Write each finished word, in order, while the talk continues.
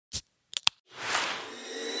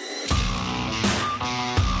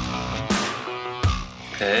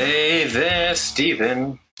Hey there,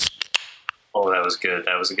 Steven. Oh, that was good.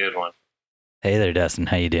 That was a good one. Hey there, Dustin.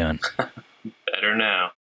 How you doing? Better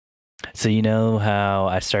now. So you know how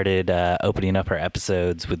I started opening up our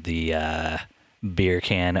episodes with the beer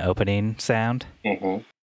can opening sound? Mm-hmm.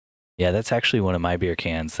 Yeah, that's actually one of my beer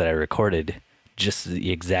cans that I recorded just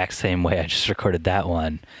the exact same way I just recorded that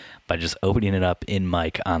one by just opening it up in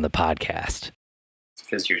mic on the podcast. It's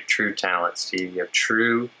because you're true talent, Steve. You have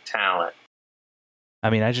true talent. I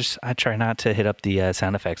mean, I try not to hit up the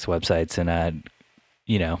sound effects websites and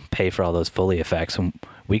pay for all those Foley effects. And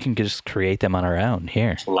we can just create them on our own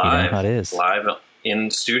here. Live. You know how it is. Live in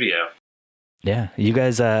studio. Yeah, you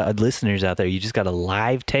guys, listeners out there, you just got a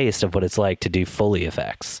live taste of what it's like to do Foley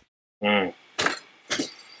effects.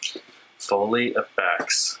 Foley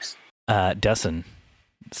effects. Dustin,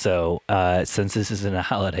 so since this isn't a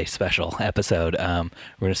holiday special episode, we're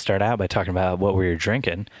going to start out by talking about what we were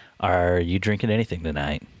drinking. Are you drinking anything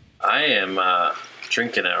tonight? I am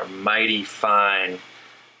drinking a mighty fine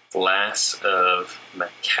glass of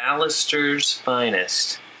McAllister's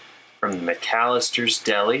Finest from the McAllister's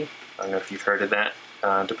Deli. I don't know if you've heard of that.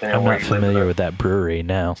 Depending on where you live. I'm not familiar with that brewery,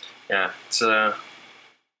 no. Yeah, it's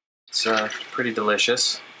pretty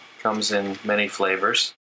delicious. Comes in many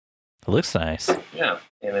flavors. It looks nice. Yeah,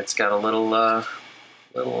 and it's got a little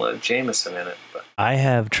Jameson in it. But I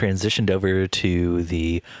have transitioned over to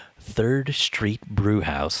the 3rd Street Brew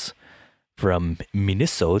House from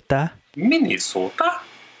Minnesota. Minnesota?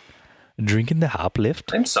 Drinking the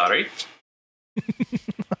Hoplift. I'm sorry.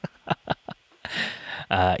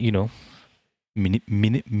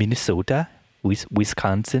 Minnesota,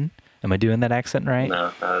 Wisconsin. Am I doing that accent right?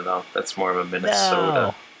 No, not at all. That's more of a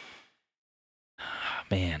Minnesota. No.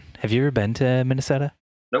 Man, have you ever been to Minnesota?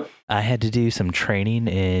 Nope. I had to do some training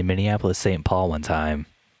in Minneapolis, St. Paul one time.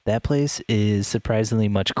 That place is surprisingly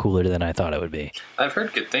much cooler than I thought it would be. I've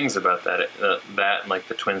heard good things about that and like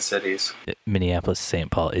the Twin Cities. Minneapolis, St.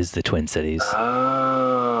 Paul is the Twin Cities.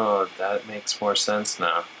 Oh, that makes more sense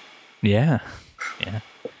now. Yeah.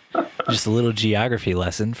 Just a little geography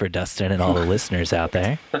lesson for Dustin and all the listeners out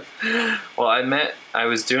there. Well, I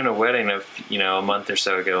was doing a wedding a month or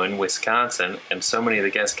so ago in Wisconsin, and so many of the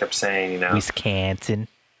guests kept saying, Wisconsin.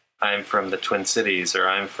 I'm from the Twin Cities, or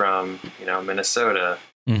I'm from, Minnesota.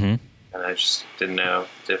 Mm-hmm. And I just didn't know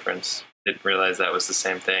the difference. Didn't realize that was the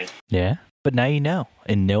same thing. Yeah, but now you know,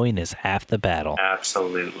 and knowing is half the battle.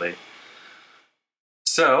 Absolutely.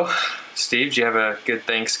 So, Steve, do you have a good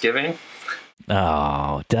Thanksgiving?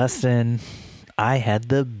 Oh, Dustin, I had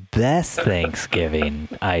the best Thanksgiving,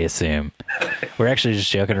 I assume. We're actually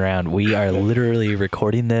just joking around. We are literally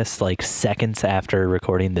recording this like seconds after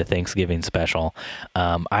recording the Thanksgiving special.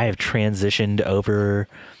 I have transitioned over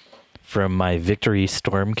from my Victory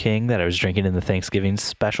Storm King that I was drinking in the Thanksgiving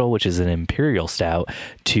special, which is an Imperial Stout,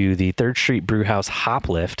 to the 3rd Street Brewhouse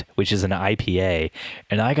Hoplift, which is an IPA.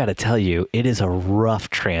 And I got to tell you, it is a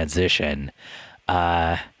rough transition.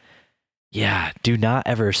 Yeah, do not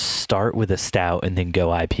ever start with a stout and then go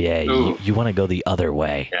IPA. You want to go the other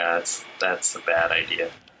way. Yeah, that's a bad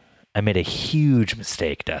idea. I made a huge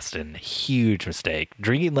mistake, Dustin. Huge mistake.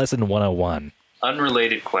 Drinking lesson 101.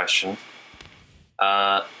 Unrelated question.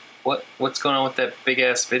 What's going on with that big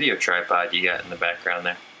ass video tripod you got in the background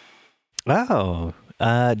there? Oh,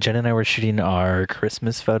 Jen and I were shooting our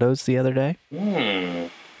Christmas photos the other day.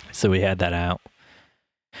 So we had that out.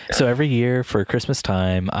 Yeah. So every year for Christmas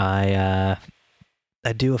time, I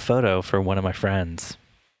do a photo for one of my friends,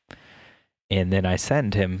 and then I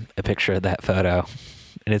send him a picture of that photo,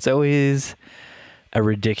 and it's always a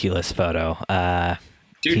ridiculous photo.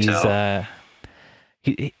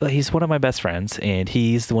 He's one of my best friends, and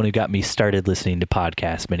he's the one who got me started listening to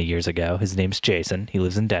podcasts many years ago. His name's Jason. He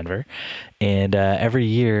lives in Denver. And every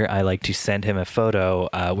year I like to send him a photo.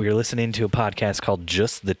 We were listening to a podcast called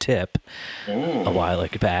Just the Tip a while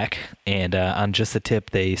back. And on Just the Tip,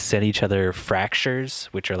 they sent each other fractures,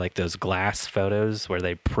 which are like those glass photos where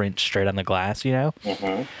they print straight on the glass,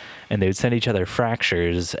 Mm-hmm. And they would send each other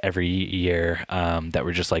fractures every year that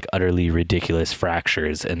were just like utterly ridiculous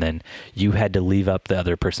fractures. And then you had to leave up the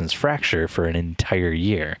other person's fracture for an entire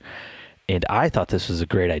year. And I thought this was a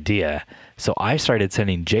great idea. So I started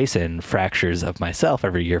sending Jason fractures of myself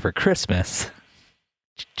every year for Christmas.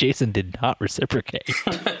 Jason did not reciprocate.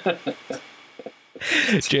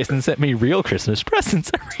 Jason sent me real Christmas presents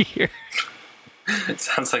every year. It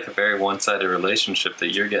sounds like a very one-sided relationship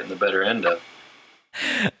that you're getting the better end of.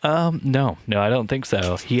 No, I don't think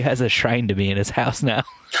so. He has a shrine to me in his house now.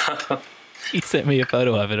 He sent me a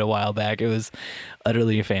photo of it a while back. It was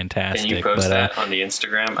utterly fantastic. Can you post that on the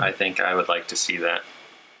Instagram? I think I would like to see that.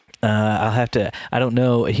 I'll have to. I don't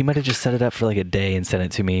know. He might have just set it up for like a day and sent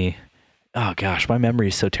it to me. Oh gosh, my memory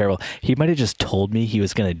is so terrible. He might have just told me he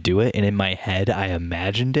was going to do it, and in my head, I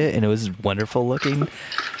imagined it, and it was wonderful looking.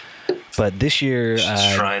 But this year,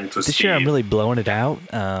 I'm really blowing it out.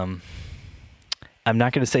 I'm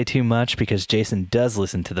not going to say too much because Jason does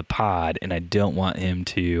listen to the pod, and I don't want him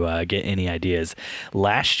to get any ideas.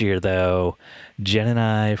 Last year, though, Jen and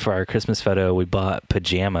I, for our Christmas photo, we bought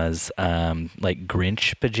pajamas, like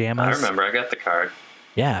Grinch pajamas. I remember. I got the card.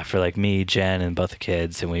 Yeah, for like me, Jen, and both the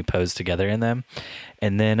kids, and we posed together in them.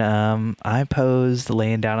 And then I posed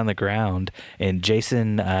laying down on the ground, and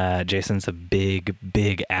Jason's a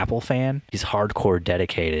big Apple fan. He's hardcore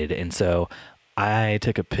dedicated, and so I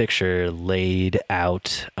took a picture laid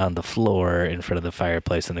out on the floor in front of the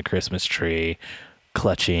fireplace and the Christmas tree,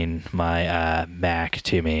 clutching my Mac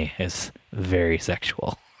to me. It's very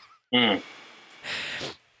sexual. I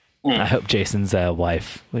hope Jason's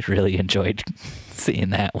wife really enjoyed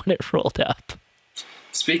seeing that when it rolled up.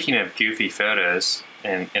 Speaking of goofy photos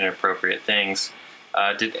and inappropriate things,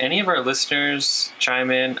 did any of our listeners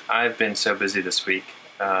chime in? I've been so busy this week.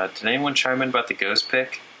 Did anyone chime in about the ghost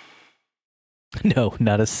pic? No,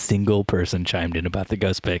 not a single person chimed in about the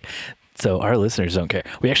ghost pic. So our listeners don't care.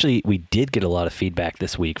 We did get a lot of feedback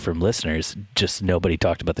this week from listeners, just nobody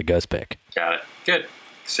talked about the ghost pic. Got it. Good.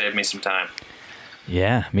 Saved me some time.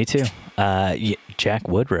 Yeah, me too. Jack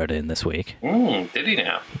Wood wrote in this week. Did he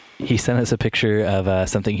now? He sent us a picture of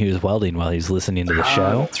something he was welding while he was listening to the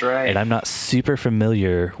show. That's right. And I'm not super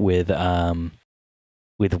familiar with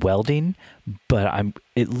welding, but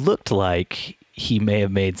it looked like he may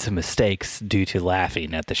have made some mistakes due to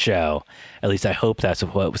laughing at the show. At least I hope that's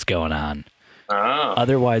what was going on. Oh.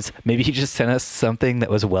 Otherwise, maybe he just sent us something that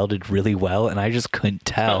was welded really well, and I just couldn't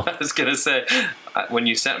tell. I was going to say, when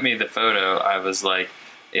you sent me the photo, I was like,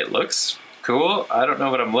 it looks cool. I don't know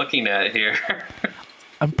what I'm looking at here.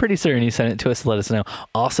 I'm pretty certain he sent it to us to let us know.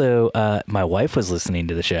 Also, my wife was listening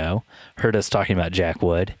to the show, heard us talking about Jack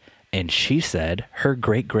Wood, and she said her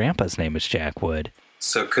great-grandpa's name is Jack Wood.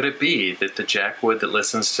 So could it be that the Jack Wood that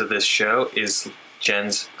listens to this show is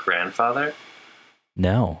Jen's grandfather?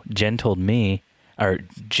 No, Jack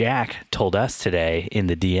told us today in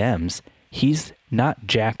the DMs, he's not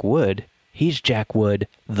Jack Wood, he's Jack Wood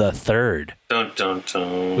the Third. Dun, dun,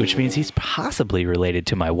 dun. Which means he's possibly related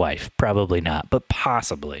to my wife. Probably not, but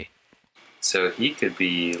possibly. So he could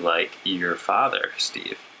be like your father,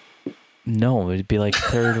 Steve. No, it'd be like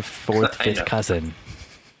third, fourth, fifth cousin.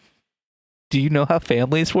 Do you know how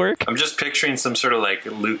families work? I'm just picturing some sort of like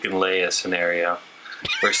Luke and Leia scenario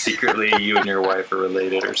where secretly you and your wife are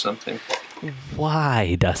related or something.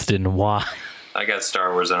 Why, Dustin? Why? I got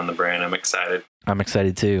Star Wars on the brain. I'm excited. I'm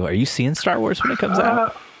excited too. Are you seeing Star Wars when it comes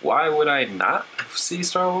out? Why would I not see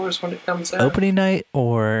Star Wars when it comes out? Opening night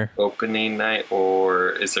or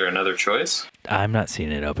is there another choice? I'm not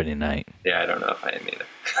seeing it opening night. Yeah, I don't know if I am either.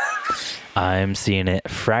 I'm seeing it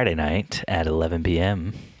Friday night at 11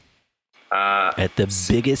 p.m. At the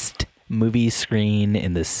biggest movie screen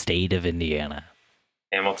in the state of Indiana.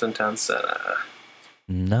 Hamilton Town Center.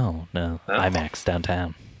 No. IMAX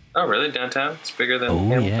downtown. Oh, really? Downtown? It's bigger than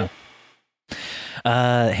Hamilton?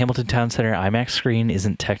 Yeah. Hamilton Town Center IMAX screen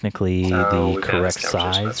isn't technically the correct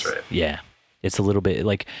size. That's right. Yeah. It's a little bit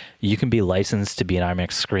like you can be licensed to be an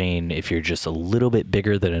IMAX screen if you're just a little bit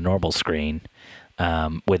bigger than a normal screen.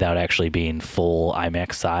 Without actually being full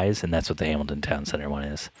IMAX size, and that's what the Hamilton Town Center one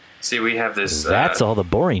is. See, we have this... That's all the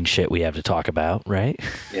boring shit we have to talk about, right?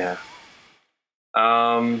 Yeah.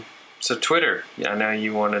 So Twitter, I know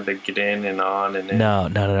you wanted to get in and on and in.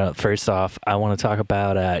 No. First off, I want to talk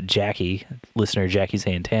about Jackie, listener Jackie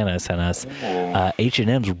Santana sent us.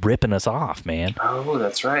 H&M's ripping us off, man. Oh,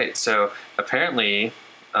 that's right. So apparently,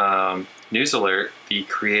 News Alert, the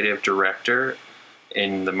creative director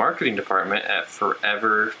in the marketing department at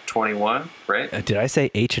Forever 21, right? Did I say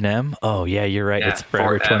H&M? Oh, yeah, you're right. Yeah, it's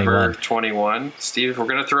Forever 21. 21. Steve, we're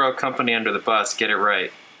going to throw a company under the bus. Get it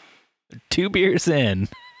right. 2 beers in.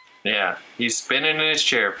 Yeah, he's spinning in his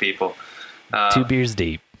chair, people. 2 beers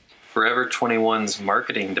deep. Forever 21's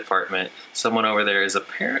marketing department, someone over there is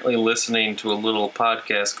apparently listening to a little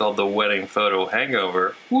podcast called The Wedding Photo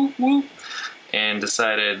Hangover. Whoop, whoop. And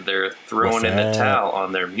decided they're throwing in the towel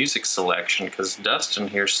on their music selection because Dustin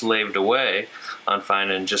here slaved away on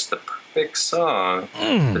finding just the perfect song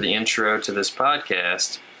for the intro to this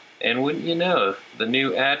podcast. And wouldn't you know, the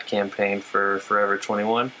new ad campaign for Forever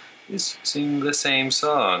 21 is singing the same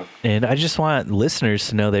song. And I just want listeners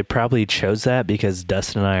to know they probably chose that because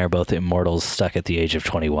Dustin and I are both immortals stuck at the age of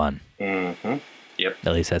 21. Mm-hmm. Yep.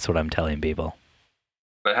 At least that's what I'm telling people.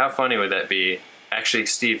 But how funny would that be? Actually,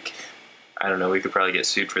 Steve... I don't know, we could probably get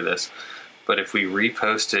sued for this, but if we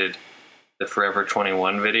reposted the Forever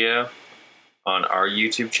 21 video on our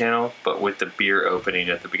YouTube channel, but with the beer opening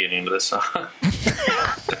at the beginning of the song.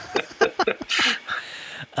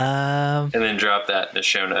 And then drop that in the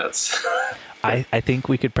show notes. I think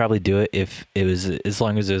we could probably do it if it was, as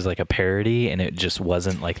long as it was like a parody and it just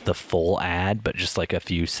wasn't like the full ad, but just like a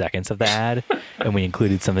few seconds of the ad. And we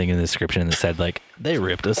included something in the description that said like, they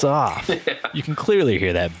ripped us off. Yeah. You can clearly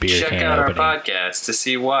hear that beer Check can out opening. Our podcast to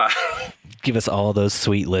see why. Give us all those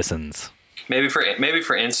sweet listens. Maybe for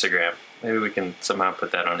Instagram. Maybe we can somehow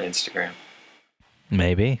put that on Instagram.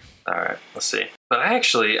 Maybe. All right, let's see. But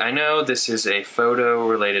I know this is a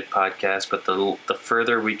photo-related podcast, but the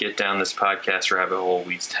further we get down this podcast rabbit hole,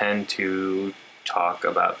 we tend to talk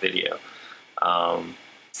about video,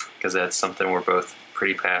 because that's something we're both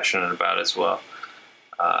pretty passionate about as well.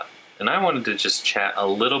 And I wanted to just chat a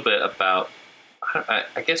little bit about,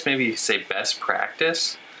 I guess maybe you say best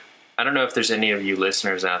practice. I don't know if there's any of you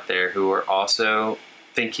listeners out there who are also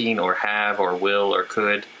thinking or have or will or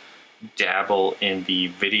could dabble in the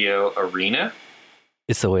video arena.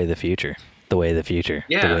 It's the way of the future. The way of the future.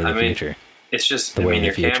 Yeah, the way of the future. It's just, the way of the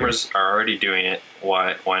your future. cameras are already doing it.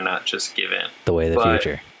 Why not just give in? The way of the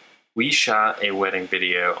future. We shot a wedding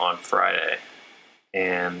video on Friday,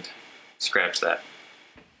 and scratch that.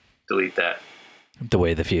 Delete that. The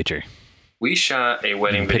way of the future. We shot a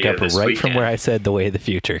wedding pick video up this right weekend. from where I said the way of the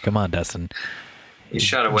future. Come on, Dustin. We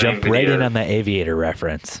shot a wedding Jump video. right in on that Aviator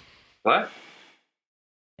reference. What?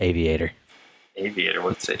 Aviator. Aviator,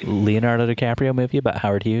 what's it? Leonardo DiCaprio movie about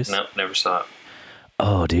Howard Hughes? Nope, never saw it.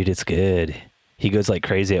 Oh, dude, it's good. He goes like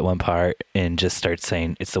crazy at one part and just starts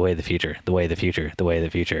saying, it's the way of the future, the way of the future, the way of the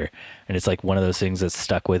future. And it's like one of those things that's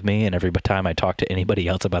stuck with me. And every time I talk to anybody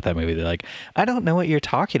else about that movie, they're like, I don't know what you're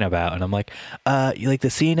talking about. And I'm like, you like the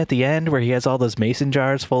scene at the end where he has all those mason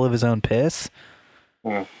jars full of his own piss?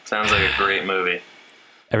 Sounds like a great movie.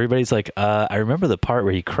 Everybody's like, I remember the part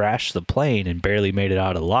where he crashed the plane and barely made it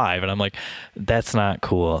out alive. And I'm like, that's not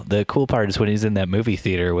cool. The cool part is when he's in that movie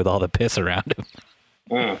theater with all the piss around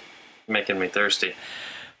him. Making me thirsty.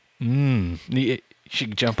 You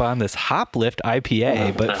should jump on this Hoplift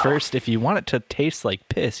IPA. But first, if you want it to taste like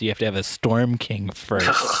piss, you have to have a Storm King first.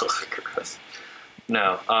 Gross.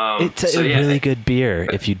 No. It's a really good beer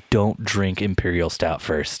if you don't drink Imperial Stout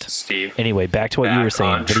first. Steve. Anyway, back to what you were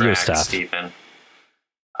saying. Video stuff. Stephen.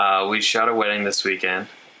 We shot a wedding this weekend,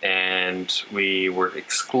 and we were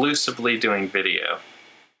exclusively doing video.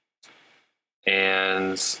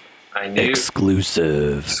 And I knew...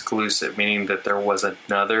 Exclusive, meaning that there was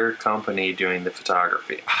another company doing the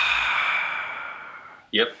photography.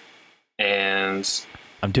 Yep. And...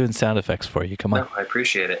 I'm doing sound effects for you. Come on. No, I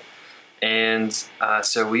appreciate it. And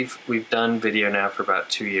so we've done video now for about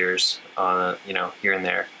 2 years, here and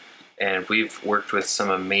there. And we've worked with some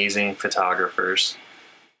amazing photographers,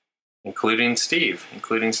 including Steve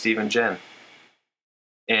and Jen.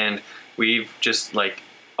 And we've just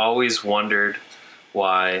always wondered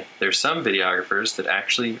why there's some videographers that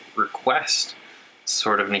actually request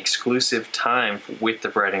sort of an exclusive time with the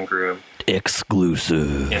bride and groom.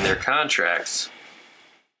 Exclusive. In their contracts.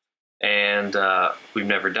 And we've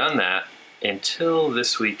never done that until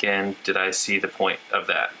this weekend did I see the point of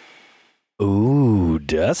that. Ooh,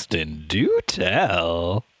 Dustin, do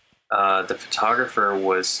tell. The photographer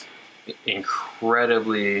was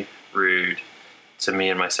incredibly rude to me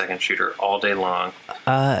and my second shooter all day long.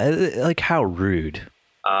 How rude?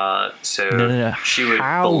 No. She would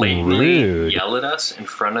blatantly yell at us in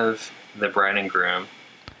front of the bride and groom.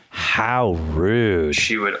 How rude.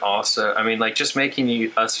 She would also, just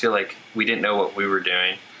making us feel like we didn't know what we were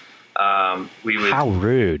doing. We would How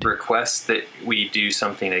rude. request that we do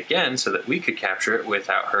something again so that we could capture it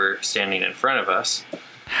without her standing in front of us.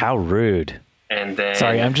 How rude. And then,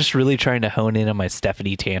 sorry, I'm just really trying to hone in on my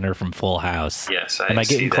Stephanie Tanner from Full House. Yes, Am I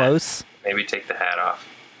getting close? Maybe take the hat off.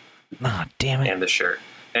 Oh, damn it. And the shirt.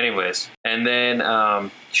 Anyways, and then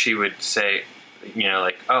she would say,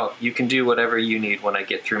 oh, you can do whatever you need when I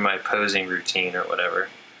get through my posing routine or whatever.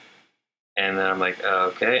 And then I'm like,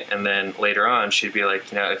 oh, okay. And then later on, she'd be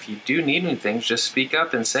like, if you do need anything, just speak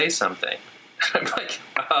up and say something. I'm like,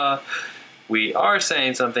 we are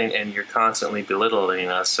saying something and you're constantly belittling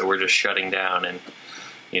us, so we're just shutting down and,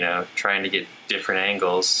 trying to get different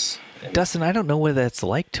angles. Dustin, I don't know what that's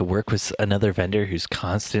like to work with another vendor who's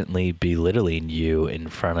constantly belittling you in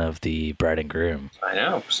front of the bride and groom. I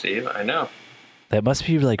know, Steve, I know. That must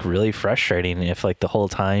be like really frustrating if like the whole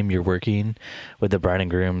time you're working with the bride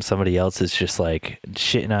and groom, somebody else is just like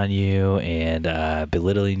shitting on you and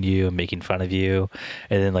belittling you and making fun of you.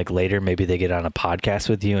 And then like later, maybe they get on a podcast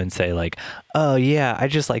with you and say like, oh yeah, I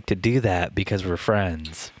just like to do that because we're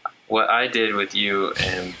friends. What I did with you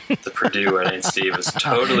and the Purdue wedding, Steve, was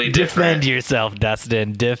totally different. Defend yourself,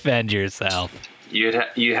 Dustin. Defend yourself.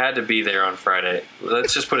 You had to be there on Friday.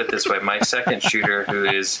 Let's just put it this way. My second shooter, who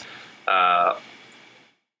is...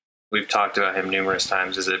 we've talked about him numerous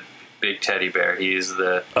times, is a big teddy bear. He is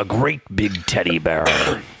a great big teddy bear.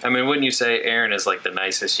 I mean, wouldn't you say Aaron is like the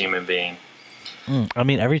nicest human being? I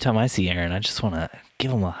mean, every time I see Aaron, I just want to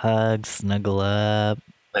give him a hug, snuggle up.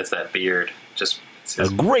 That's that beard. Just a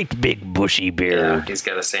great big bushy beard. Yeah, he's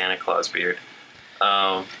got a Santa Claus beard.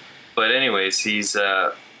 But anyways, he's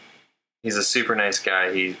a super nice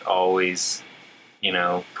guy. He always,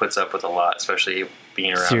 puts up with a lot, especially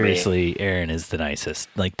being around Seriously, me. Aaron is the nicest.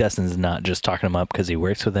 Like, Dustin's not just talking him up because he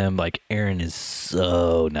works with him. Like, Aaron is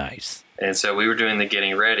so nice. And so we were doing the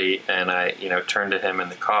getting ready, and I, turned to him in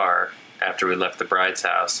the car after we left the bride's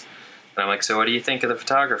house. And I'm like, so what do you think of the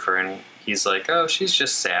photographer? And he's like, oh, she's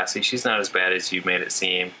just sassy. She's not as bad as you made it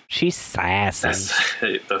seem. She's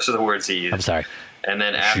sassy. Those are the words he used. I'm sorry. And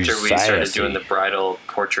then after we started doing the bridal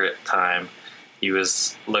portrait time, he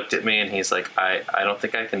looked at me and he's like, I don't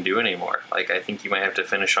think I can do anymore. Like, I think you might have to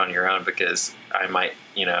finish on your own because I might,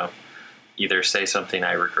 either say something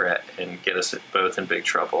I regret and get us both in big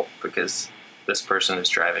trouble because this person is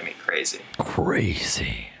driving me crazy.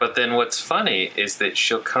 Crazy. But then what's funny is that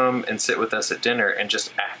she'll come and sit with us at dinner and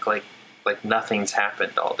just act like nothing's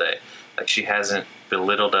happened all day. Like she hasn't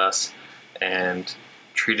belittled us and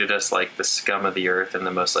treated us like the scum of the earth and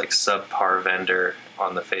the most like subpar vendor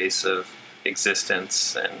on the face of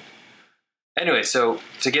existence. And anyway, so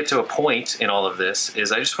to get to a point in all of this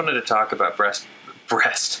is I just wanted to talk about breast.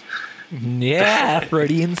 Yeah,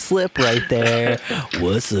 Freudian slip right there.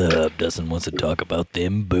 What's up? Dustin wants to talk about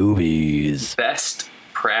them boobies. Best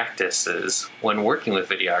practices when working with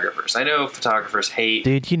videographers. I know photographers hate...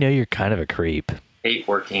 Dude, you're kind of a creep. Hate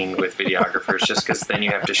working with videographers just because then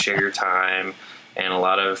you have to share your time. And a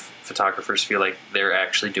lot of photographers feel like they're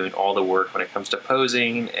actually doing all the work when it comes to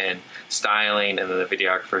posing and styling. And then the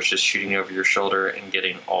videographer is just shooting over your shoulder and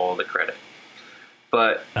getting all the credit.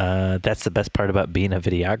 But that's the best part about being a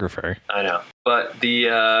videographer. I know. But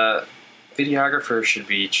the videographer should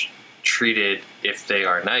be treated, if they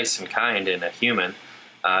are nice and kind and a human,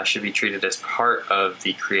 should be treated as part of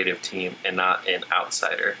the creative team and not an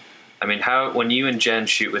outsider. I mean, when you and Jen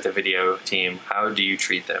shoot with a video team, how do you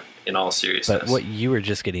treat them in all seriousness? But what you were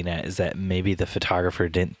just getting at is that maybe the photographer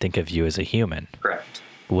didn't think of you as a human. Correct.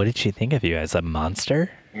 What did she think of you, as a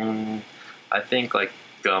monster? I think like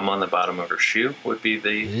gum on the bottom of her shoe would be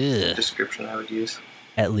the description I would use.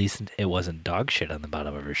 At least it wasn't dog shit on the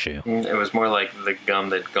bottom of her shoe. It was more like the gum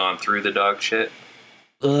that'd gone through the dog shit.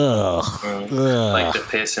 Ugh. Like the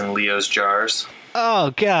piss in Leo's jars.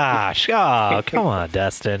 Oh, gosh. Oh, come on,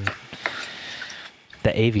 Dustin.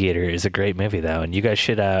 The Aviator is a great movie, though, and you guys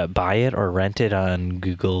should buy it or rent it on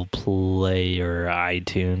Google Play or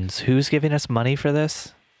iTunes. Who's giving us money for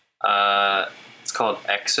this? It's called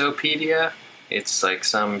Exopedia. It's like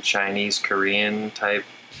some Chinese, Korean type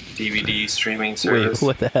DVD streaming service. Wait,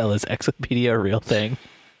 what the hell? Is Exopedia a real thing?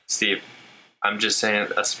 Steve, I'm just saying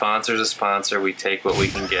a sponsor's a sponsor. We take what we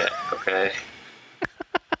can get, okay?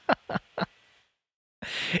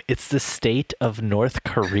 It's the state of North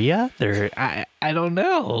Korea? I don't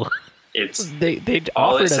know. They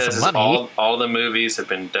all offered it says us money. Is all the movies have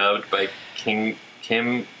been dubbed by Kim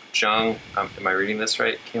Jong. Am I reading this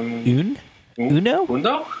right? Uno?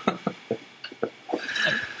 Uno?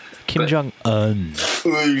 Kim Jong Un.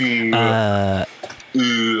 What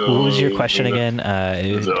was your question again?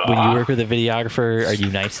 When you work with a videographer, are you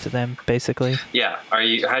nice to them, basically? Yeah. How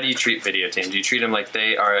do you treat video team? Do you treat them like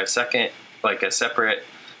they are a separate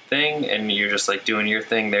thing, and you're just like doing your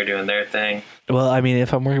thing, they're doing their thing? Well, I mean,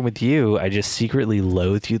 if I'm working with you, I just secretly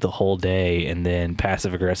loathe you the whole day and then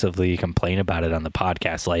passive aggressively complain about it on the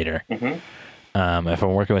podcast later. Mm-hmm. If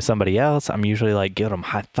I'm working with somebody else, I'm usually like giving them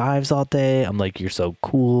high fives all day. I'm like, you're so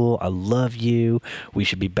cool. I love you. We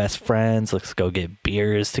should be best friends. Let's go get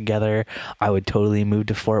beers together. I would totally move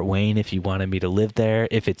to Fort Wayne if you wanted me to live there,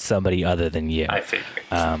 if it's somebody other than you. I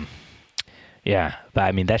figured. Yeah, but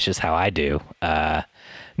I mean, that's just how I do.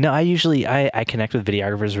 No, I connect with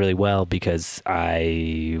videographers really well because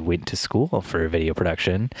I went to school for video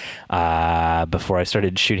production. Before I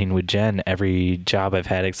started shooting with Jen, every job I've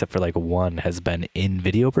had except for like one has been in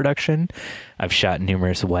video production. I've shot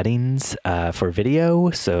numerous weddings for video,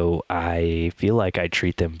 so I feel like I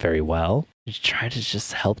treat them very well. We try to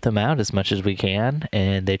just help them out as much as we can,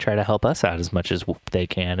 and they try to help us out as much as they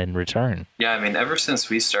can in return. Yeah, I mean, ever since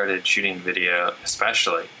we started shooting video,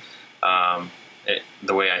 especially,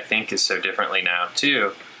 the way I think is so differently now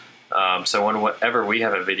too. So whenever we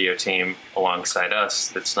have a video team alongside us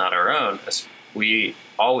that's not our own, we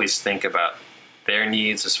always think about their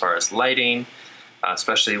needs as far as lighting,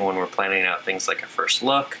 especially when we're planning out things like a first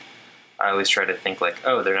look. I always try to think like,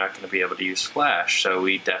 oh, they're not going to be able to use flash, so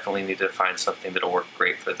we definitely need to find something that'll work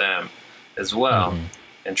great for them as well,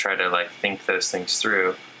 and try to like think those things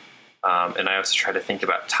through. And I also try to think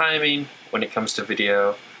about timing when it comes to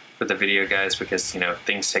video for the video guys, because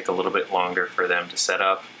things take a little bit longer for them to set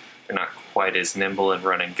up. They're not quite as nimble and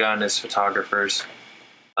run and gun as photographers,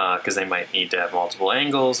 because they might need to have multiple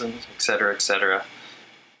angles and et cetera, et cetera.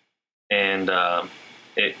 And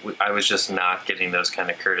I was just not getting those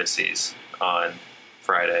kind of courtesies on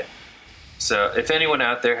Friday. So if anyone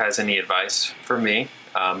out there has any advice for me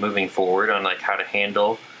moving forward on like how to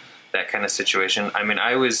handle that kind of situation, I mean,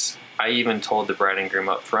 I even told the bride and groom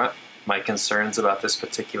up front my concerns about this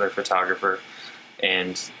particular photographer,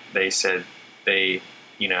 and they said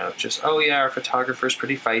just, oh yeah, our photographer's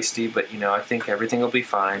pretty feisty, but I think everything will be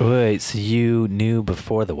fine. Wait, so you knew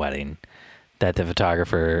before the wedding that the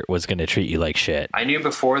photographer was going to treat you like shit? I knew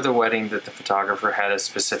before the wedding that the photographer had a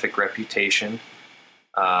specific reputation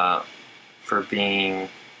for being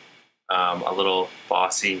a little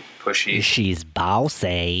bossy, pushy. She's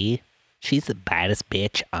bossy. She's the baddest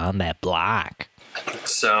bitch on that block.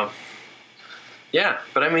 So, yeah,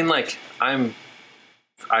 but I mean, like, I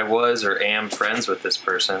was or am friends with this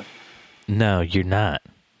person. No, you're not.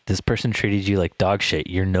 This person treated you like dog shit.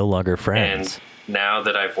 You're no longer friends. And now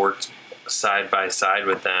that I've worked side by side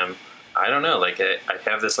with them, I don't know, like, I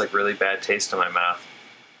have this, like, really bad taste in my mouth.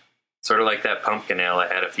 Sort of like that pumpkin ale I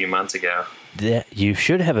had a few months ago. You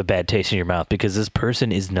should have a bad taste in your mouth because this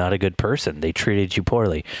person is not a good person. They treated you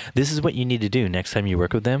poorly. This is what you need to do next time you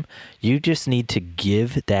work with them. You just need to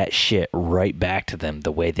give that shit right back to them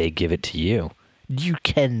the way they give it to you. You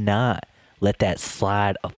cannot let that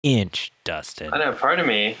slide an inch, Dustin. I know, part of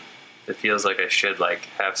me, it feels like I should like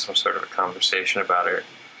have some sort of a conversation about her.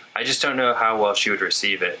 I just don't know how well she would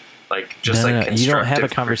receive it. Like, just no, like you don't have a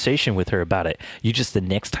conversation with her about it. You just, the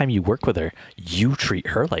next time you work with her, you treat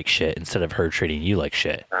her like shit instead of her treating you like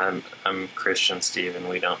shit. I'm Christian, Steve, and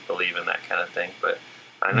we don't believe in that kind of thing, but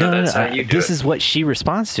I know that's how you do it. This is what she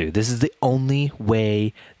responds to. This is the only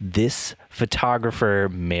way this photographer,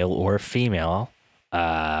 male or female,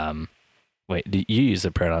 wait, you use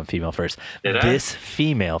the pronoun female first. Did this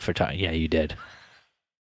female photographer, yeah, you did.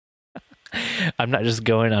 I'm not just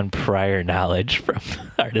going on prior knowledge from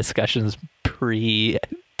our discussions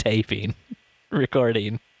pre-taping,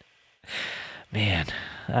 recording. Man,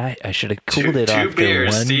 I should have cooled it off. 2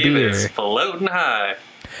 beers, one Steve beer. is floating high.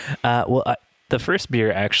 The first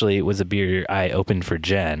beer actually was a beer I opened for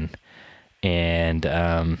Jen, and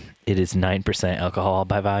it is 9% alcohol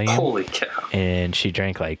by volume. Holy cow! And she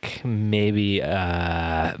drank like maybe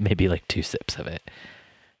like 2 sips of it.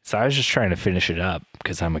 So I was just trying to finish it up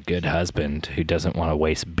because I'm a good husband who doesn't want to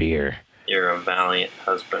waste beer. You're a valiant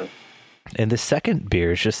husband. And the second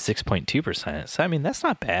beer is just 6.2%. So, I mean, that's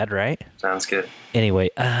not bad, right? Sounds good. Anyway,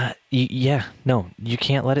 no, you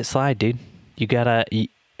can't let it slide, dude. You gotta,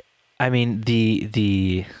 I mean,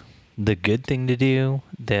 the good thing to do,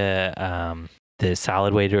 the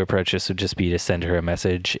solid way to approach this would just be to send her a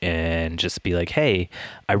message and just be like, hey,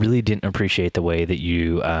 I really didn't appreciate the way that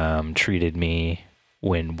you treated me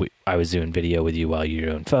when I was doing video with you while you were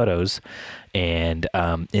doing photos. And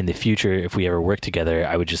in the future, if we ever work together,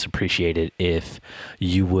 I would just appreciate it if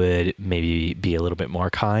you would maybe be a little bit more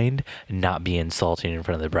kind and not be insulting in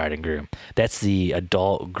front of the bride and groom. That's the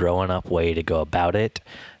adult growing up way to go about it.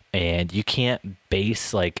 And you can't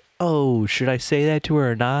base like, oh, should I say that to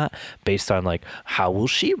her or not? Based on like, how will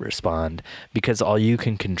she respond? Because all you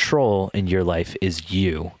can control in your life is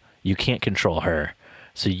you. You can't control her.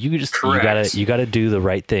 So you gotta do the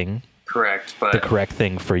right thing. Correct, but the correct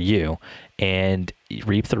thing for you, and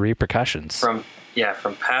reap the repercussions. From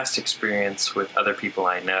past experience with other people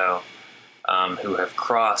I know who have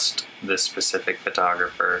crossed this specific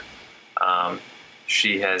photographer,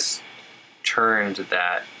 she has turned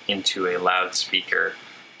that into a loudspeaker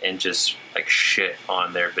and just like shit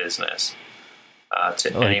on their business.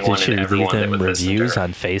 to Like, anyone did she and leave everyone that them would listen to reviews her.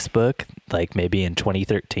 on Facebook? Like maybe in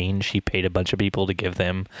 2013, she paid a bunch of people to give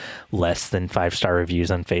them less than 5-star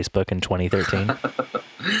reviews on Facebook in 2013.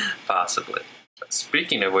 Possibly.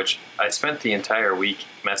 Speaking of which, I spent the entire week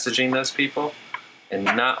messaging those people, and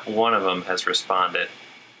not one of them has responded.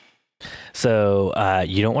 So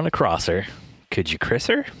you don't want to cross her. Could you criss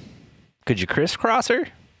her? Could you crisscross her?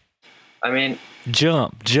 I mean,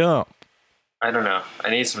 Jump. I don't know.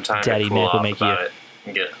 I need some time Daddy to cool Nick will off make about you- it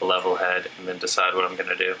and get a level head and then decide what I'm going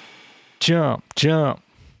to do. Jump.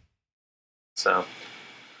 So,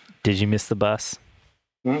 Did you miss the bus?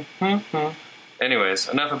 anyways,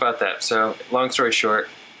 enough about that. So, long story short,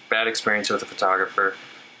 bad experience with a photographer.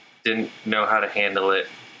 Didn't know how to handle it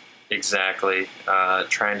exactly.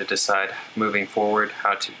 Trying to decide moving forward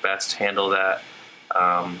how to best handle that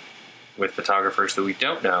with photographers that we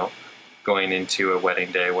don't know going into a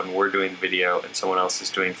wedding day when we're doing video and someone else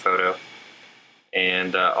is doing photo.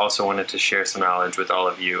 And also wanted to share some knowledge with all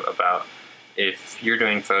of you about if you're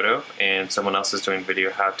doing photo and someone else is doing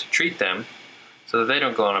video, how to treat them so that they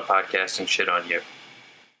don't go on a podcast and shit on you.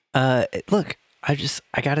 Look,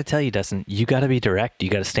 I gotta tell you, Dustin, you gotta be direct. You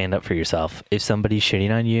gotta stand up for yourself. If somebody's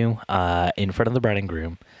shitting on you in front of the bride and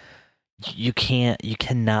groom, you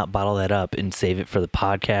cannot bottle that up and save it for the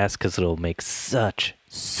podcast because it'll make such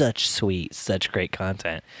great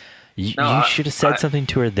content. You should have said something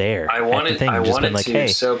to her there. I wanted like, to hey,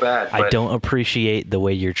 so bad. But I don't appreciate the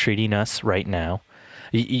way you're treating us right now.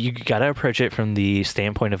 You gotta approach it from the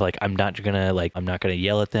standpoint of like, I'm not gonna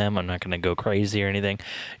yell at them. I'm not gonna go crazy or anything.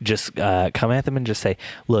 Just come at them and just say,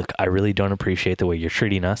 look, I really don't appreciate the way you're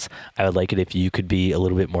treating us. I would like it if you could be a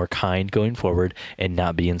little bit more kind going forward and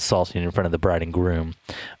not be insulting in front of the bride and groom.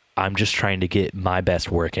 I'm just trying to get my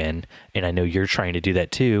best work in, and I know you're trying to do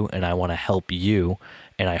that too, and I want to help you,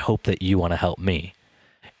 and I hope that you want to help me.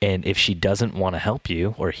 And if she doesn't want to help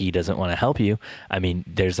you or he doesn't want to help you, I mean,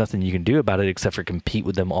 there's nothing you can do about it except for compete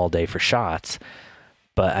with them all day for shots.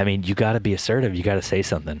 But I mean, you got to be assertive. You got to say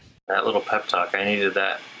something. that little pep talk, I needed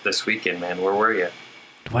that this weekend, man. Where were you?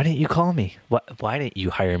 Why didn't you call me? Why didn't you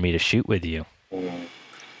hire me to shoot with you?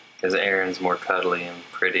 Because Aaron's more cuddly and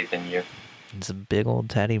pretty than you. It's a big old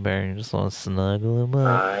teddy bear. You just want to snuggle him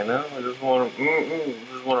up. I know. I just want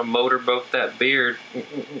to motorboat that beard. Too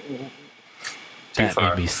That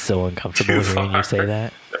far. made me so uncomfortable hearing you say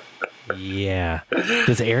that. Yeah.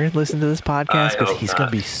 Does Aaron listen to this podcast? I Because hope he's not. going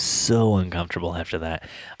to be so uncomfortable after that.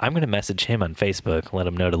 I'm going to message him on Facebook, let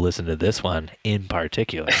him know to listen to this one in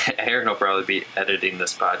particular. Aaron will probably be editing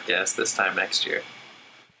this podcast this time next year.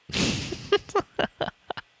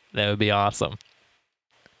 That would be awesome.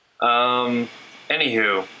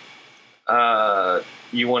 Anywho,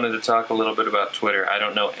 you wanted to talk a little bit about Twitter. I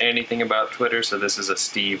don't know anything about Twitter, so this is a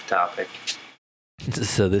Steve topic.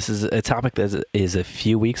 So this is a topic that is a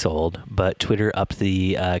few weeks old, but Twitter upped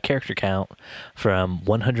the character count from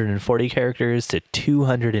 140 characters to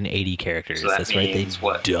 280 characters. So that That's right, they means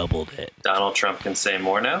what? doubled it. Donald Trump can say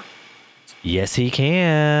more now? Yes, he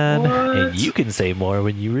can. What? And you can say more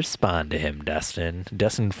when you respond to him, Dustin.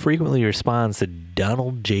 Dustin frequently responds to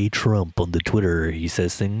Donald J. Trump on the Twitter. He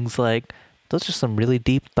says things like, those are some really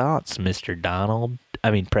deep thoughts, Mr.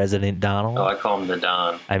 President Donald. Oh, I call him the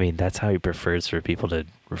Don. I mean, that's how he prefers for people to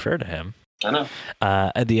refer to him. I know.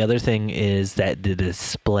 And the other thing is that the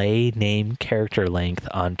display name character length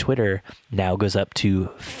on Twitter now goes up to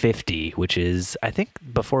 50, which is, I think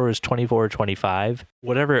before it was 24 or 25.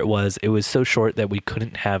 Whatever it was so short that we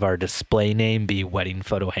couldn't have our display name be Wedding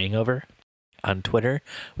Photo Hangover. On Twitter,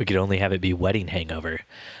 we could only have it be Wedding Hangover.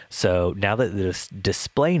 So now that the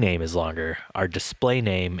display name is longer, our display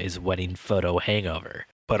name is Wedding Photo Hangover.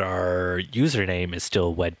 But our username is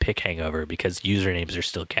still Wed Pick Hangover because usernames are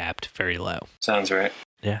still capped very low. Sounds right.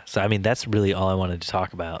 Yeah, so I mean, that's really all I wanted to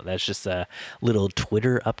talk about. That's just a little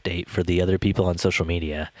Twitter update for the other people on social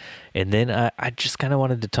media. And then I just kind of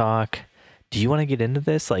wanted to talk, do you want to get into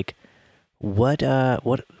this? Like, what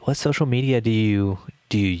social media do you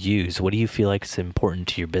use? What do you feel like is important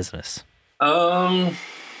to your business? I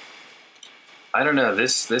don't know.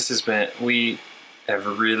 This has been, we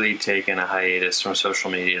have really taken a hiatus from social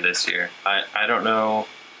media this year. I don't know,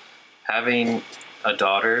 having a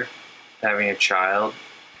daughter, having a child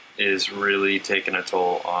is really taking a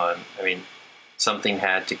toll on, I mean, something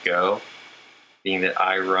had to go, being that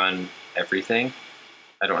I run everything.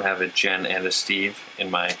 I don't have a Jen and a Steve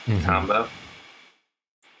in my combo.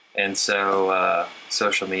 And so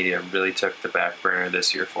social media really took the back burner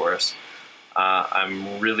this year for us.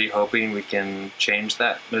 I'm really hoping we can change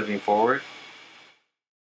that moving forward.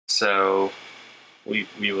 So we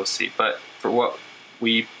will see. But for what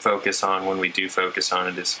we focus on when we do focus on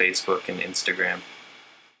it is Facebook and Instagram.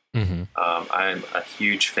 Mm-hmm. I'm a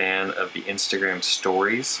huge fan of the Instagram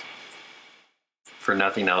stories. For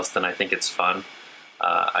nothing else than I think it's fun.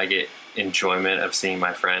 I get enjoyment of seeing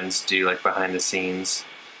my friends do like behind the scenes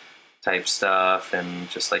type stuff and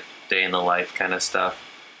just like day in the life kind of stuff.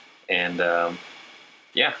 And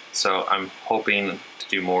yeah, so I'm hoping to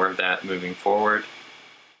do more of that moving forward.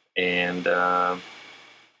 And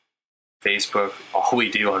Facebook, all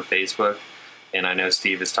we do on Facebook, and I know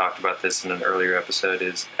Steve has talked about this in an earlier episode,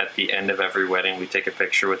 is at the end of every wedding, we take a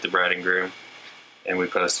picture with the bride and groom and we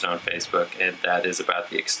post it on Facebook. And that is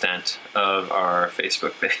about the extent of our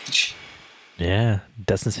Facebook page. Yeah.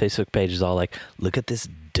 Dustin's Facebook page is all like, look at this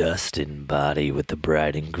Dustin body with the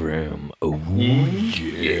bride and groom. Oh,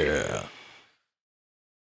 yeah.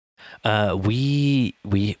 We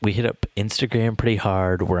hit up Instagram pretty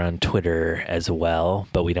hard. We're on Twitter as well,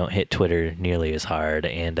 but we don't hit Twitter nearly as hard.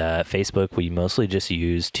 And Facebook, we mostly just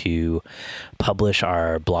use to publish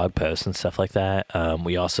our blog posts and stuff like that.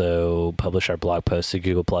 We also publish our blog posts to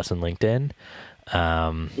Google Plus and LinkedIn.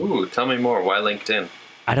 Ooh, tell me more. Why LinkedIn?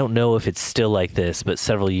 I don't know if it's still like this, but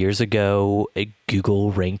several years ago,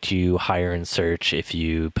 Google ranked you higher in search if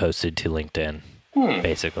you posted to LinkedIn,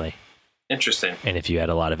 basically. Interesting. And if you had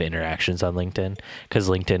a lot of interactions on LinkedIn, because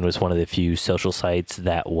LinkedIn was one of the few social sites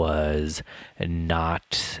that was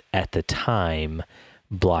not at the time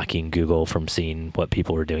blocking Google from seeing what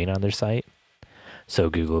people were doing on their site. So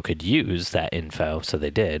Google could use that info. So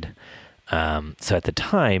they did. So at the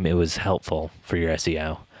time, it was helpful for your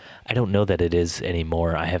SEO. I don't know that it is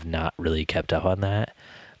anymore. I have not really kept up on that.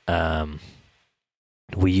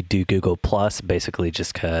 We do Google Plus basically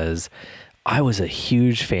just because I was a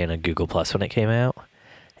huge fan of Google Plus when it came out,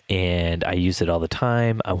 and I used it all the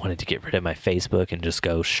time. I wanted to get rid of my Facebook and just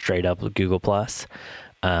go straight up with Google Plus.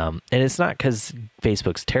 And it's not because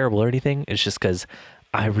Facebook's terrible or anything. It's just because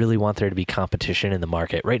I really want there to be competition in the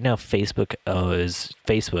market. Right now, Facebook owns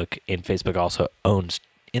Facebook, and Facebook also owns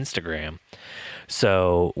Instagram.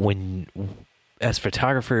 So as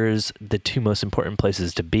photographers, the two most important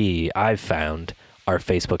places to be, I've found, are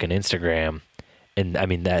Facebook and Instagram. And I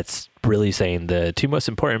mean, that's really saying the two most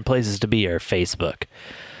important places to be are Facebook.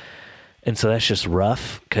 And so that's just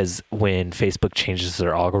rough because when Facebook changes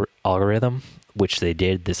their algorithm, which they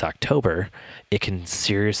did this October, it can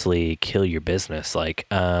seriously kill your business. Like,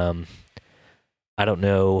 I don't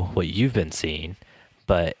know what you've been seeing,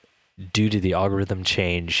 but due to the algorithm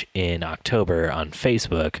change in October on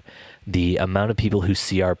Facebook, the amount of people who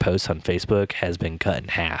see our posts on Facebook has been cut in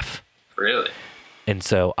half. Really? And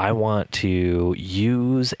so I want to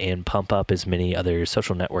use and pump up as many other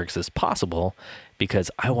social networks as possible because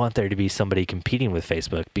I want there to be somebody competing with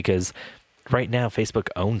Facebook, because right now Facebook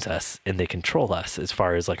owns us and they control us as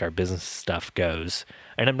far as like our business stuff goes.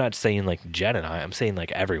 And I'm not saying like Jen and I'm saying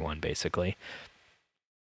like everyone basically.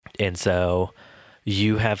 And so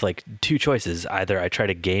you have like two choices. Either I try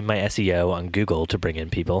to game my SEO on Google to bring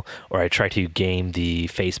in people, or I try to game the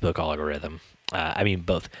Facebook algorithm. I mean,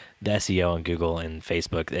 both the SEO on Google and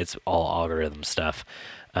Facebook, it's all algorithm stuff.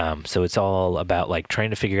 So it's all about like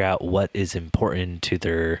trying to figure out what is important to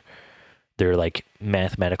their like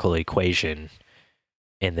mathematical equation,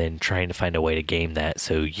 and then trying to find a way to game that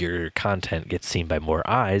so your content gets seen by more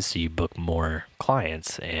eyes, so you book more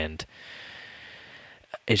clients. And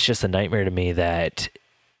it's just a nightmare to me that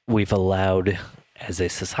we've allowed, as a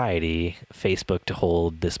society, Facebook to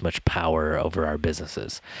hold this much power over our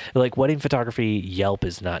businesses. Like wedding photography, Yelp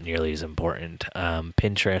is not nearly as important.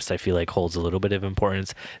 Pinterest, I feel like, holds a little bit of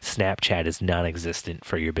importance. Snapchat is non-existent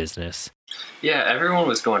for your business. Yeah, everyone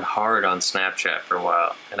was going hard on Snapchat for a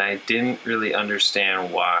while, and I didn't really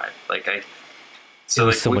understand why. It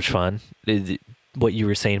was so much fun. What you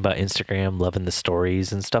were saying about Instagram, loving the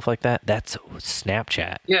stories and stuff like that, that's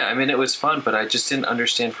Snapchat. Yeah, I mean, it was fun, but I just didn't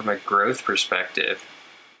understand from a growth perspective.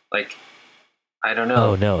 Like, I don't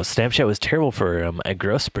know. Oh, no. Snapchat was terrible for a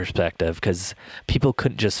growth perspective because people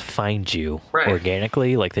couldn't just find you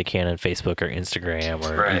organically like they can on Facebook or Instagram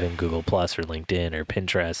or even Google Plus or LinkedIn or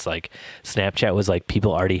Pinterest. Like, Snapchat was like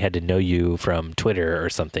people already had to know you from Twitter or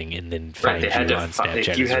something and then find you on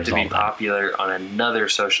Snapchat. You had to be popular on another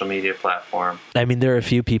social media platform. I mean, there are a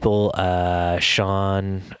few people,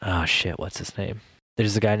 Sean, what's his name?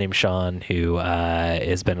 There's a guy named Sean who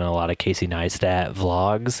has been in a lot of Casey Neistat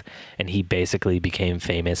vlogs, and he basically became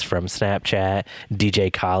famous from Snapchat.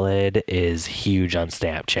 DJ Khaled is huge on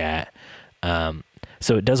Snapchat.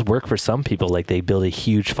 So it does work for some people. Like, they build a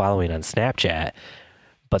huge following on Snapchat,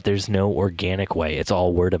 but there's no organic way. It's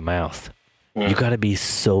all word of mouth. You got to be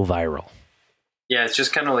so viral. Yeah, it's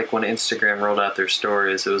just kind of like when Instagram rolled out their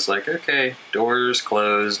stories. It was like, okay, doors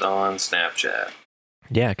closed on Snapchat.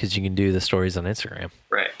 Yeah, because you can do the stories on Instagram.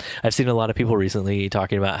 Right. I've seen a lot of people recently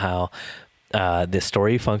talking about how the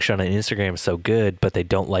story function on Instagram is so good, but they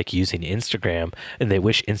don't like using Instagram, and they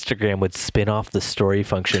wish Instagram would spin off the story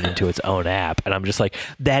function into its own app. And I'm just like,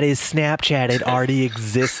 that is Snapchat. It already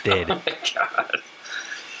existed. Oh my God.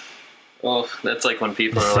 Well, that's like when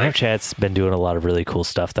people are like... Snapchat's been doing a lot of really cool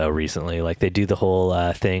stuff, though, recently. Like, they do the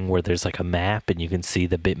whole thing where there's like a map, and you can see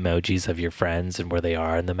the Bitmojis of your friends and where they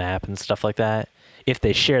are in the map and stuff like that, if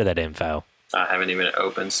they share that info. I haven't even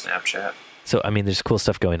opened Snapchat. So, I mean, there's cool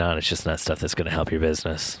stuff going on. It's just not stuff that's going to help your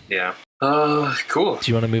business. Yeah. Cool.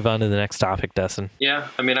 Do you want to move on to the next topic, Dustin? Yeah,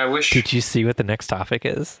 I mean, I wish... Did you see what the next topic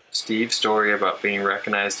is? Steve's story about being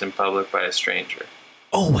recognized in public by a stranger.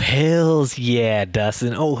 Oh, hells yeah,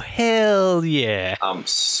 Dustin. Oh, hell yeah. I'm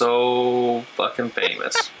so fucking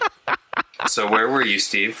famous. So where were you,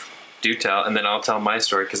 Steve? Do tell, and then I'll tell my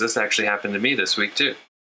story, because this actually happened to me this week, too.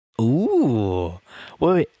 Ooh.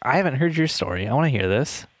 Wait, I haven't heard your story. I want to hear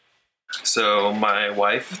this. So my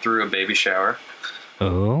wife threw a baby shower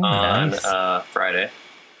on nice. Friday.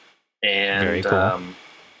 And very cool.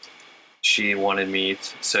 She wanted me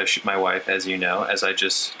my wife, as you know, as I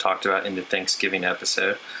just talked about in the Thanksgiving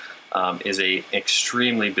episode, is a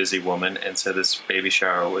extremely busy woman, and so this baby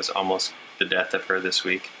shower was almost the death of her this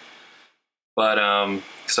week. But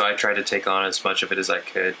so I tried to take on as much of it as I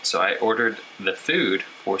could. So I ordered the food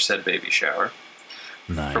for said baby shower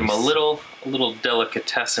from a little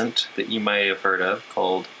delicatessen that you may have heard of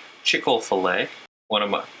called Chick-fil-A, one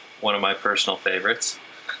of my personal favorites.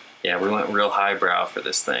 Yeah, we went real highbrow for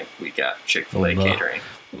this thing. We got Chick-fil-A catering.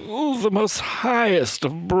 Oh, the most highest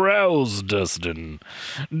of brows, Dustin.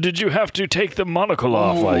 Did you have to take the monocle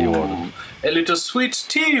off while you ordered? A little sweet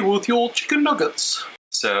tea with your chicken nuggets.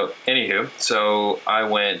 So, anywho, I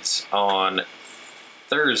went on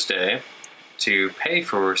Thursday to pay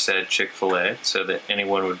for said Chick-fil-A so that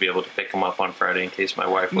anyone would be able to pick them up on Friday in case my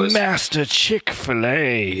wife was... Master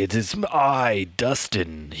Chick-fil-A, it is I,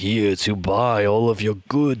 Dustin, here to buy all of your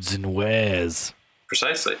goods and wares.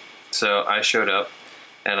 Precisely. So I showed up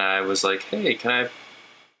and I was like, hey, can I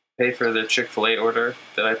pay for the Chick-fil-A order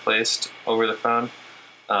that I placed over the phone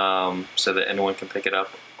so that anyone can pick it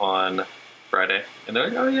up on Friday? And they're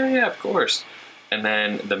like, oh, yeah, of course. And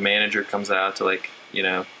then the manager comes out to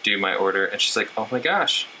do my order, and she's like, oh my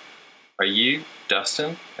gosh, are you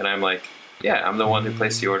Dustin? And I'm like, yeah, I'm the one who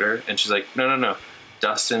placed the order. And she's like, no,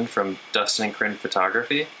 Dustin from Dustin and Corinne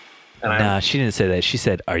Photography. And nah, she didn't say that. She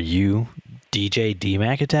said, are you DJ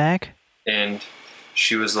D-Mac Attack? And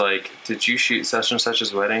she was like, did you shoot such and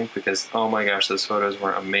such's wedding? Because, oh my gosh, those photos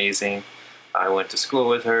were amazing. I went to school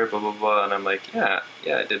with her, blah, blah, blah. And I'm like, yeah,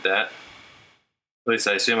 I did that. At least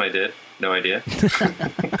I assume I did. No idea.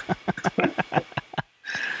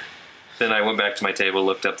 Then I went back to my table,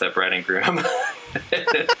 looked up that bride and groom,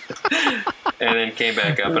 and then came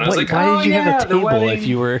back up. And I was like, why did you have a table if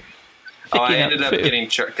you were... I ended up getting...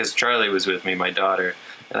 Because Charlie was with me, my daughter,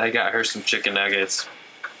 and I got her some chicken nuggets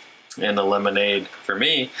and a lemonade for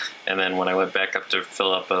me. And then when I went back up to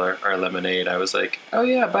fill up our lemonade, I was like, oh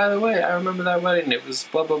yeah, by the way, I remember that wedding. It was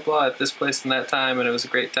blah, blah, blah at this place and that time, and it was a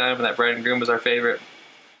great time, and that bride and groom was our favorite.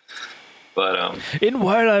 But, And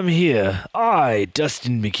while I'm here, I,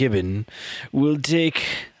 Dustin McKibben, will take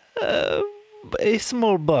a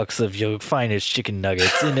small box of your finest chicken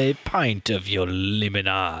nuggets and a pint of your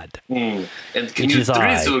lemonade. And can you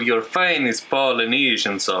drizzle your finest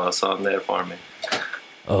Polynesian sauce on there for me?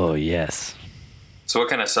 Oh, yes. So what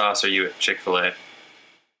kind of sauce are you at Chick-fil-A?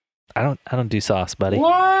 I don't do sauce, buddy.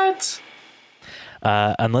 What?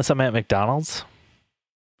 Unless I'm at McDonald's,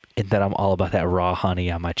 and then I'm all about that raw honey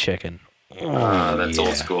on my chicken. That's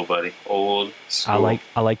old school, buddy. Old school.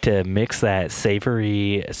 I like to mix that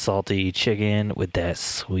savory, salty chicken with that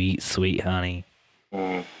sweet, sweet honey.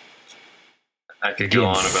 I could go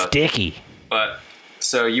on about sticky. But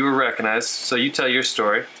so you were recognized. So you tell your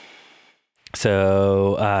story.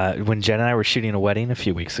 So when Jen and I were shooting a wedding a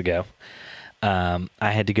few weeks ago, I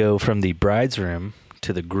had to go from the bride's room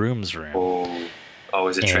to the groom's room. Oh,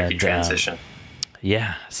 always a tricky transition.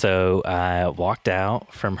 Yeah, so I walked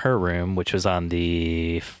out from her room, which was on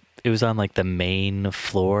the main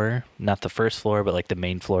floor, not the first floor, but like the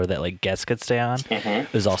main floor that like guests could stay on. Mm-hmm.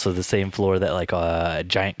 It was also the same floor that like a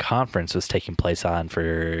giant conference was taking place on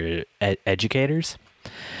for educators.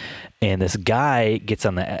 And this guy gets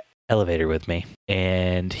on the elevator with me,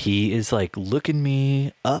 and he is like looking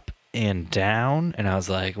me up and down, and I was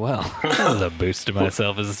like, well, that was a boost to my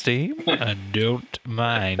self-esteem. I don't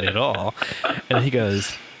mind at all. And he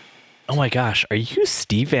goes, oh my gosh, are you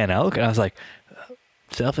Steve Van Elk? And I was like,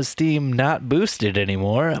 self-esteem not boosted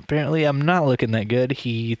anymore. Apparently, I'm not looking that good.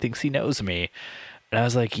 He thinks he knows me. And I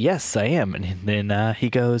was like, yes, I am. And then he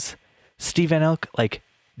goes, Steve Van Elk, like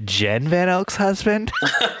Jen Van Elk's husband?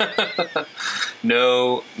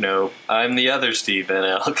 No, I'm the other Steve Van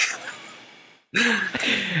Elk.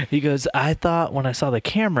 He goes, I thought when I saw the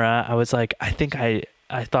camera, I was like, I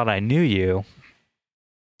thought I knew you.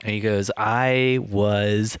 And he goes, I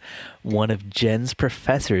was one of Jen's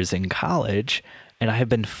professors in college, and I have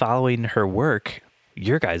been following her work,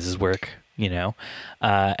 your guys' work,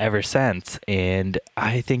 ever since. And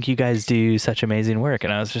I think you guys do such amazing work.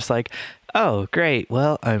 And I was just like, oh, great.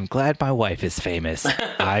 Well, I'm glad my wife is famous.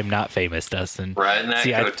 I'm not famous, Dustin. Riding that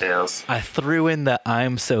coattails. I threw in the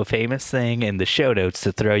I'm so famous thing in the show notes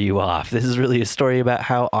to throw you off. This is really a story about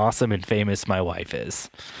how awesome and famous my wife is.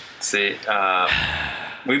 See,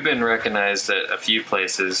 we've been recognized at a few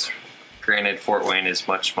places. Granted, Fort Wayne is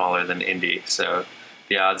much smaller than Indy, so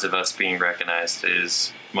the odds of us being recognized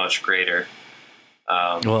is much greater.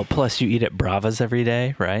 Well, plus you eat at Brava's every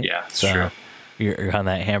day, right? Yeah, it's true. You're on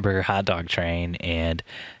that hamburger hot dog train, and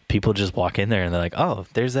people just walk in there and they're like, oh,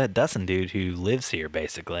 there's that Dustin dude who lives here,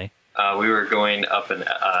 basically. We were going up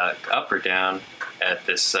or down at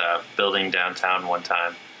this building downtown one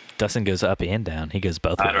time. Dustin goes up and down. He goes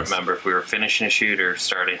both ways. I don't remember if we were finishing a shoot or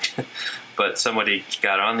starting, but somebody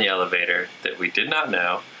got on the elevator that we did not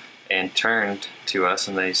know and turned to us,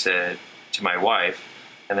 and they said, to my wife,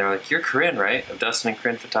 and they were like, you're Corinne, right? Of Dustin and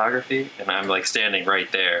Corinne Photography? And I'm like standing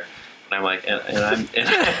right there. And I'm like, and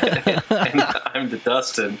I'm the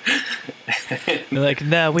Dustin. They're like,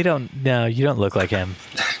 no, you don't look like him.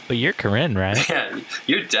 But you're Corinne, right? Yeah,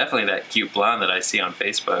 you're definitely that cute blonde that I see on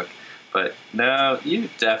Facebook. But no, you're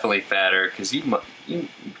definitely fatter because you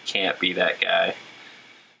can't be that guy.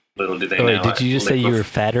 Little do they know. Wait, did you just say you were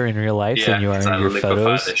fatter in real life than you are in your photos?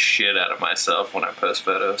 I liquefy the shit out of myself when I post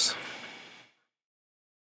photos.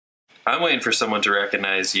 I'm waiting for someone to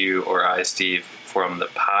recognize you or I, Steve, from the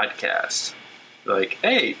podcast. Like,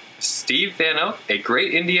 hey, Steve Van Elk, a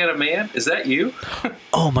great Indiana man. Is that you?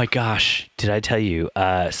 Oh my gosh. Did I tell you?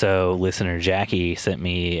 So listener Jackie sent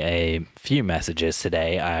me a few messages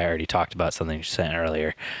today. I already talked about something she sent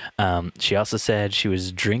earlier. She also said she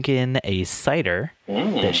was drinking a cider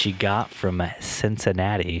that she got from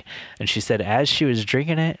Cincinnati. And she said as she was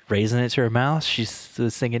drinking it, raising it to her mouth, she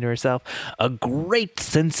was thinking to herself, a great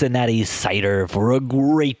Cincinnati cider for a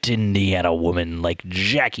great Indiana woman like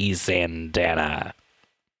Jackie Santana.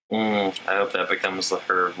 I hope that becomes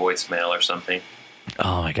her voicemail or something.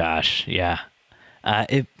 Oh my gosh, yeah.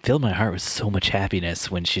 It filled my heart with so much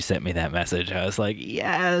happiness when she sent me that message. I was like,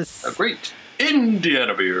 yes! A great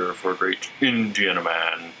Indiana beer for a great Indiana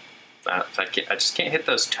man. I just can't hit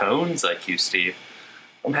those tones like you, Steve.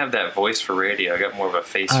 I don't have that voice for radio. I got more of a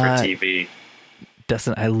face for TV.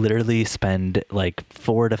 Dustin, I literally spend like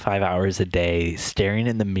 4 to 5 hours a day staring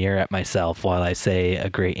in the mirror at myself while I say a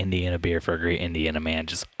great Indiana beer for a great Indiana man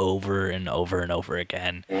just over and over and over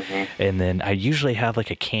again. Mm-hmm. And then I usually have like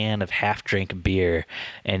a can of half-drink beer,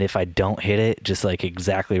 and if I don't hit it just like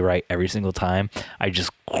exactly right every single time, I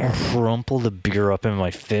just crumple the beer up in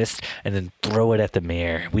my fist and then throw it at the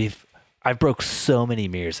mirror. I broke so many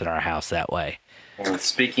mirrors in our house that way.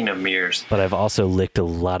 Speaking of mirrors, but I've also licked a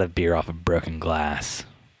lot of beer off of broken glass.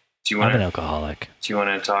 I'm an alcoholic. Do you want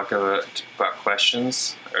to talk about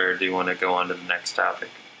questions, or do you want to go on to the next topic?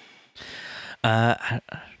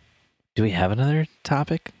 Do we have another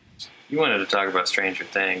topic? You wanted to talk about Stranger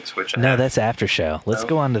Things, which that's after show. Let's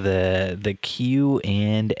go on to the Q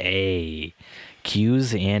and A.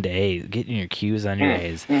 Q's and A. Getting your Q's on your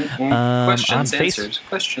A's. Questions, answers.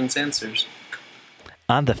 Questions, answers.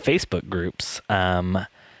 On the Facebook groups.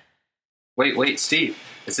 Wait, Steve.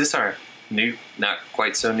 Is this our new, not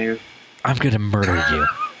quite so new? I'm going to murder you.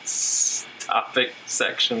 Topic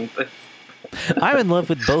section. I'm in love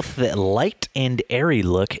with both the light and airy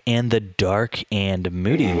look and the dark and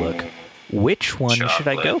moody look. Which one should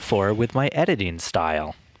I go for with my editing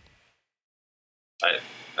style? I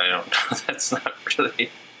don't know. That's not really...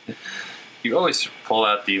 You always pull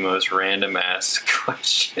out the most random ass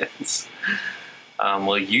questions.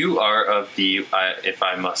 Well, you are of the, if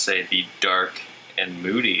I must say, the dark and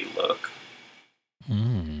moody look.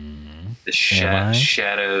 The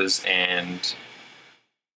shadows and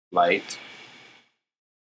light.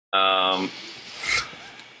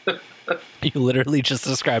 You literally just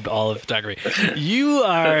described all of photography. You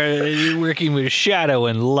are working with shadow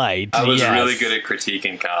and light. I was really good at critique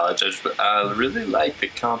in college. I really like the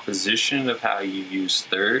composition of how you use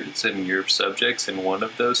thirds and your subjects in one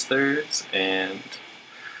of those thirds. And,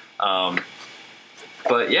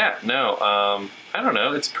 but yeah, no, I don't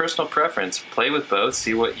know. It's personal preference. Play with both.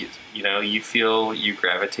 See what you feel you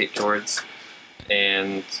gravitate towards,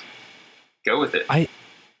 and go with it.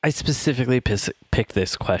 I specifically picked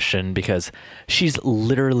this question because she's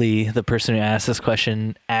literally the person who asked this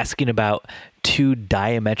question, asking about two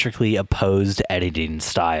diametrically opposed editing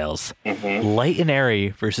styles. Light and airy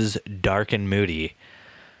versus dark and moody.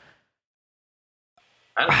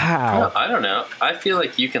 I don't know. I feel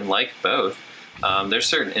like you can like both. There's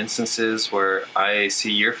certain instances where I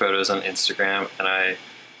see your photos on Instagram and I'm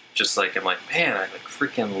like, man, I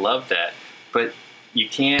freaking love that. But you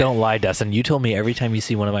can't. Don't lie, Dustin. You told me every time you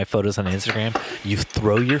see one of my photos on Instagram, you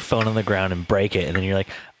throw your phone on the ground and break it, and then you're like,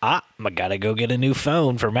 I gotta go get a new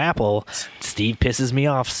phone from Apple. Steve pisses me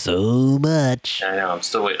off so much. I know. I'm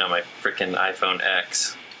still waiting on my freaking iPhone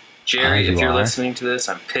X. Jerry, if you're listening to this,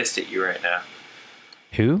 I'm pissed at you right now.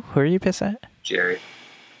 Who are you pissed at? Jerry.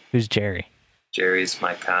 Who's Jerry? Jerry's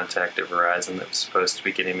my contact at Verizon that was supposed to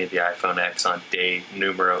be getting me the iPhone X on day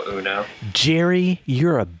numero uno. Jerry,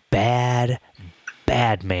 you're a bad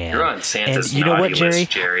man. You're on Santa's and you know what, Jerry?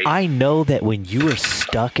 List, Jerry? I know that when you were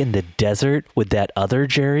stuck in the desert with that other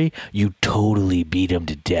Jerry, you totally beat him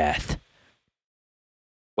to death.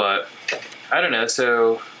 But I don't know.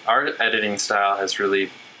 So our editing style has really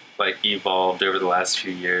evolved over the last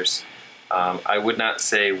few years. I would not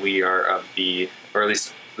say we are of the, or at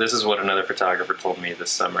least this is what another photographer told me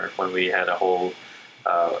this summer when we had a whole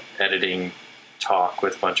editing talk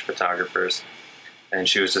with a bunch of photographers. And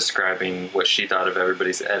she was describing what she thought of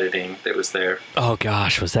everybody's editing that was there. Oh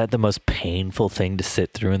gosh, was that the most painful thing to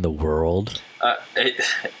sit through in the world?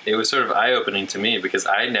 It was sort of eye-opening to me because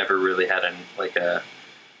I never really had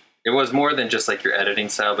it was more than just your editing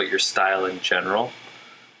style, but your style in general.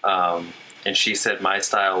 And she said my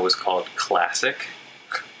style was called classic.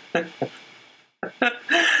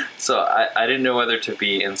 So I didn't know whether to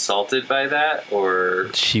be insulted by that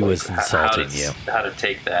or she was insulting how to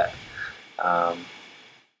take that.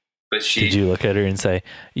 But did you look at her and say,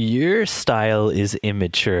 your style is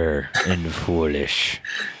immature and foolish?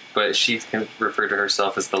 But she can refer to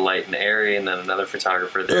herself as the light and airy, and then another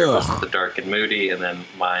photographer there was the dark and moody, and then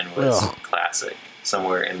mine was classic,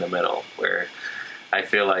 somewhere in the middle, where I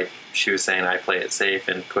feel like she was saying I play it safe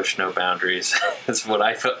and push no boundaries. Is what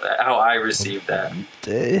I felt, how I received that.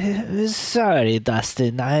 Sorry,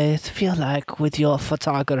 Dustin. I feel like with your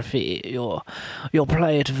photography, you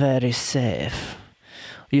play it very safe.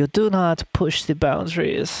 You do not push the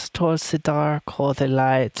boundaries towards the dark or the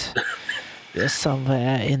light. You're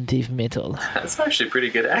somewhere in the middle. That's actually a pretty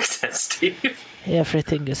good accent, Steve.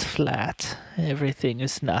 Everything is flat. Everything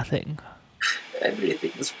is nothing.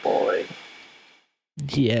 Everything is boring.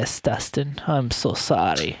 Yes, Dustin, I'm so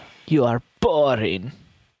sorry. You are boring.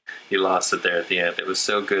 You lost it there at the end. It was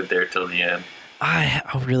so good there till the end. I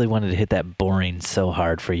really wanted to hit that boring so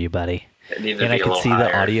hard for you, buddy. And I could see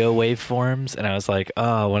the audio waveforms, and I was like,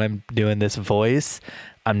 oh, when I'm doing this voice,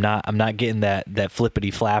 I'm not getting that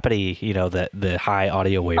flippity flappity, the high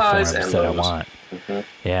audio waveforms that I want. Mm-hmm.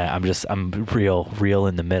 Yeah, I'm real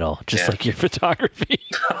in the middle, just like your photography.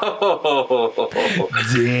 Oh,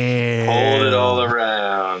 damn! Hold it all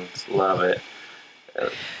around. Love it.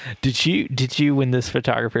 Did you when this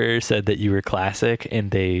photographer said that you were classic and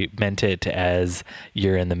they meant it as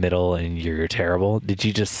you're in the middle and you're terrible, did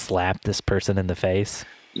you just slap this person in the face?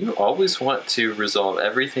 You always want to resolve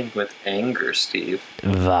everything with anger, Steve.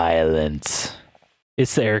 Violence.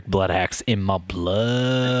 It's the Eric Bloodaxe in my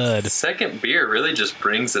blood. The second beer really just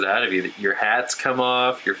brings it out of you. Your hats come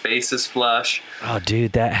off, your face is flush. Oh,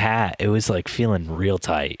 dude, that hat, it was feeling real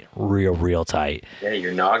tight. Real tight. Yeah,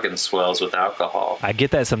 your noggin swells with alcohol. I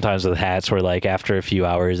get that sometimes with hats where after a few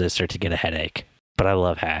hours I start to get a headache. But I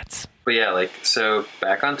love hats. But yeah, so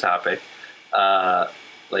back on topic.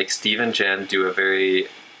 Steve and Jen do a very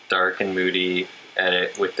dark and moody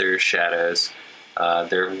edit with their shadows.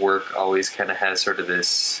 Their work always kind of has sort of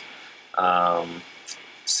this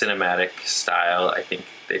cinematic style. I think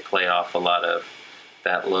they play off a lot of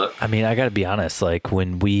that look. I mean, I gotta be honest,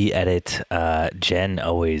 when we edit, Jen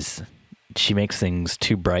always, she makes things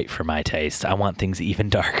too bright for my taste. I want things even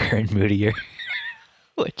darker and moodier,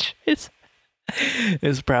 which is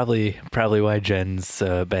probably why Jen's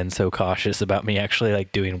been so cautious about me actually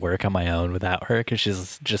doing work on my own without her, because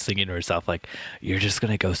she's just thinking to herself you're just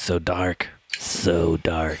gonna go so dark.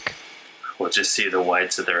 We'll just see the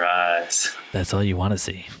whites of their eyes. That's all you want to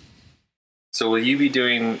see. So will you be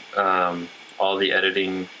doing all the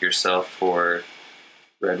editing yourself for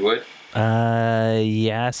Redwood?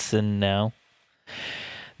 Yes and no.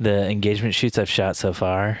 The engagement shoots I've shot so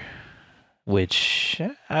far, which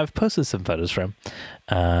I've posted some photos from,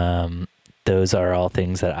 those are all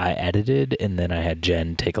things that I edited, and then I had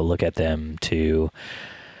Jen take a look at them to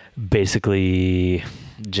basically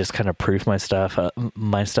just kind of proof my stuff.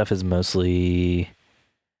 My stuff is most of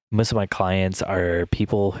my clients are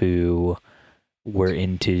people who were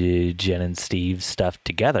into Jen and Steve's stuff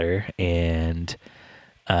together, and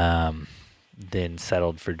then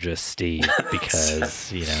settled for just Steve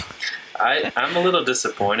because, I'm a little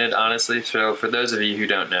disappointed, honestly. So for those of you who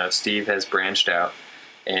don't know, Steve has branched out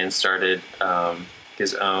and started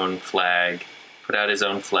his own flag, put out his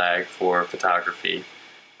own flag for photography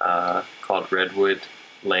called Redwood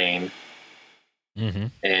Lane. Mm-hmm.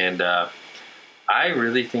 And I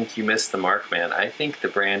really think you missed the mark, man. I think the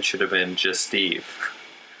brand should have been Just Steve.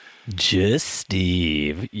 Just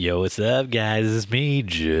Steve. Yo, what's up, guys? It's me,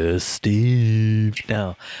 Just Steve.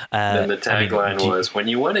 No. And the tagline was, when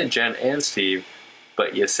you wanted Jen and Steve,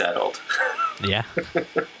 but you settled. Yeah. That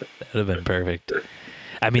would have been perfect.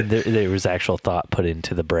 I mean, there was actual thought put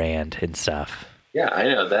into the brand and stuff. Yeah, I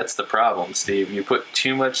know. That's the problem, Steve. You put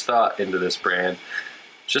too much thought into this brand.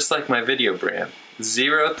 Just like my video brand.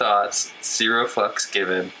 0 thoughts, 0 fucks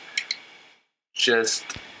given. Just...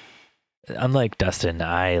 Unlike Dustin,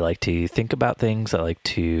 I like to think about things. I like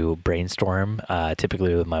to brainstorm.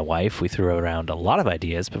 Typically with my wife, we throw around a lot of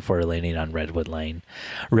ideas before landing on Redwood Lane.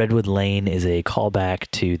 Redwood Lane is a callback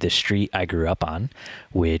to the street I grew up on,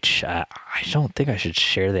 which I don't think I should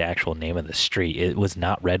share the actual name of the street. It was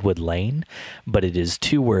not Redwood Lane, but it is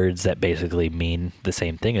 2 words that basically mean the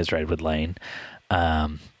same thing as Redwood Lane.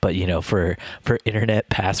 But for internet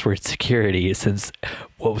password security, since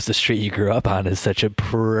what was the street you grew up on is such a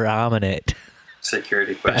prominent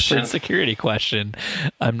security question,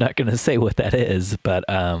 I'm not going to say what that is, but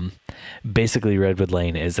basically Redwood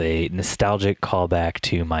Lane is a nostalgic callback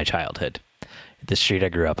to my childhood, the street I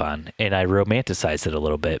grew up on, and I romanticize it a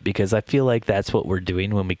little bit because I feel like that's what we're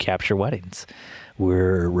doing when we capture weddings.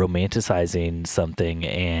 We're romanticizing something,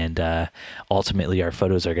 and ultimately our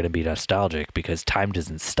photos are going to be nostalgic because time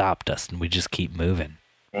doesn't stop, Dustin. We just keep moving.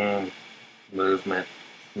 Movement,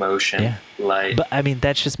 motion, light. But I mean,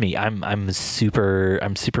 that's just me. I'm super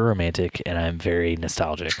romantic, and I'm very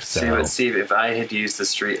nostalgic. So See, but Steve, if I had used the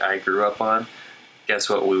street I grew up on,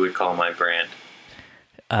 guess what we would call my brand?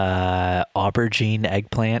 Aubergine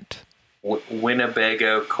eggplant.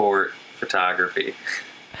 Winnebago Court Photography.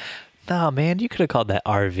 No, man, you could have called that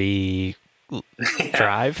RV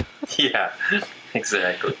Drive. Yeah,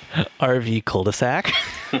 exactly. RV cul-de-sac.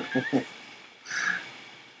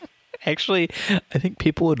 Actually, I think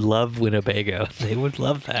people would love Winnebago. They would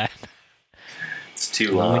love that. It's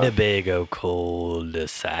too long. Winnebago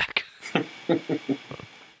cul-de-sac.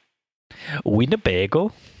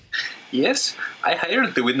 Winnebago? Yes, I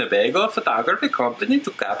hired the Winnebago photography company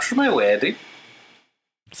to capture my wedding.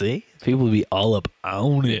 See? People would be all up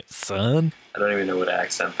on it, son. I don't even know what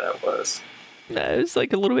accent that was. It was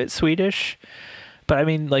like a little bit Swedish. But I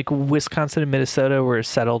mean, like Wisconsin and Minnesota were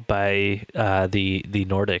settled by the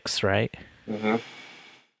Nordics, right? Mm-hmm.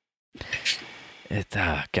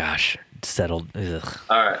 Gosh, settled. Ugh.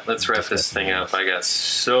 All right, let's wrap this thing up. I got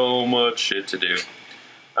so much shit to do.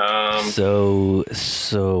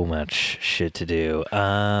 So much shit to do.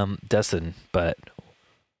 Dustin, but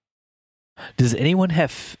does anyone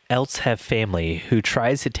else have family who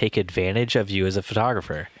tries to take advantage of you as a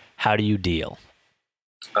photographer? How do you deal?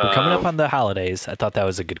 We're coming up on the holidays. I thought that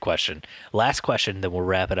was a good question. Last question, then we'll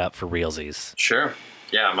wrap it up for realsies. Sure.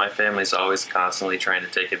 Yeah, my family's always constantly trying to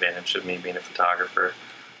take advantage of me being a photographer.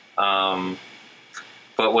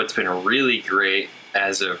 But what's been really great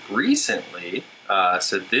as of recently,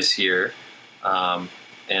 so this year,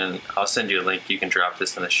 and I'll send you a link. You can drop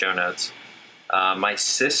this in the show notes. My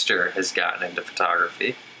sister has gotten into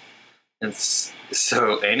photography. And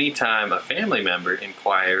so anytime a family member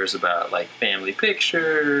inquires about like family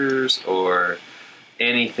pictures or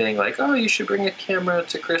anything like, oh, you should bring a camera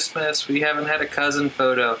to Christmas. We haven't had a cousin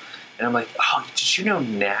photo. And I'm like, oh, did you know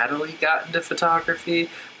Natalie got into photography?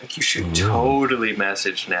 Like, you should totally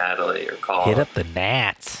message Natalie or call. Hit up the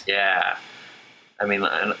Nats. Yeah. I mean,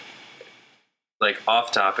 like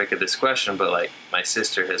off topic of this question, but like my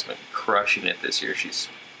sister has been crushing it this year. She's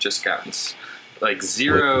just gotten like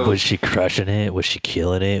 0. Was she crushing it? Was she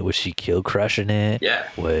killing it? Was she kill crushing it? Yeah.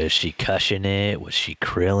 Was she cushing it? Was she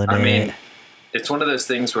krilling it? I mean, it's one of those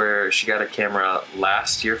things where she got a camera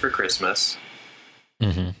last year for Christmas.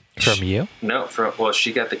 Mm-hmm. From you? No,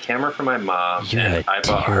 she got the camera from my mom. You're and a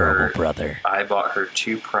terrible brother. I bought her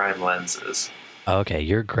 2 prime lenses. Okay,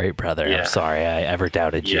 you're a great brother. Yeah. I'm sorry I ever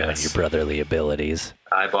doubted you and your brotherly abilities.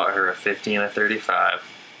 I bought her a 50 and a 35.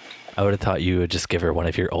 I would have thought you would just give her one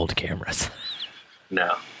of your old cameras.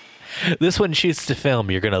 No. This one shoots to film.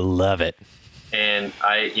 You're going to love it. And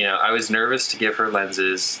I was nervous to give her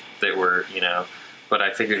lenses that were, but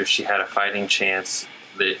I figured if she had a fighting chance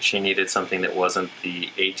that she needed something that wasn't the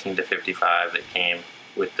 18 to 55 that came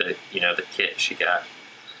with the kit she got.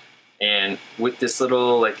 And with this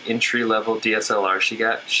little like entry level DSLR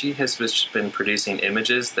she has just been producing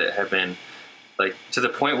images that have been like to the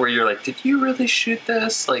point where you're like, did you really shoot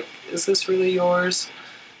this? Like, is this really yours?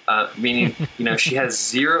 Meaning, she has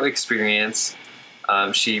zero experience.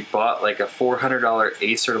 She bought like a $400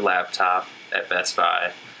 Acer laptop at Best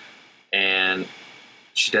Buy, and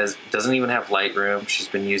she doesn't even have Lightroom. She's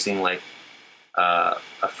been using like a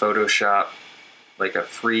Photoshop, like a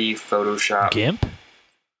free Photoshop. GIMP?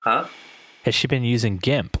 Huh? Has she been using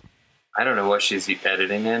GIMP? I don't know what she's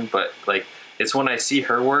editing in, but like it's when I see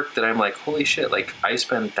her work that I'm like, holy shit, like I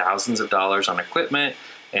spend thousands of dollars on equipment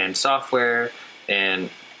and software and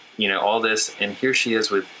all this, and here she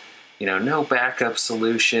is with no backup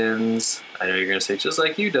solutions. I know you're gonna say just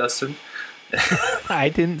like you, Dustin.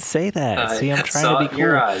 I didn't say that. See, I'm trying to be cool.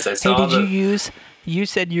 Your eyes. You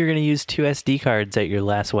said you were going to use 2 SD cards at your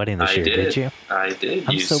last wedding this year, did you? I did.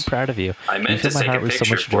 I'm so proud of you. I meant to fill my take heart a with so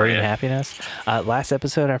picture much for joy you. and happiness. Last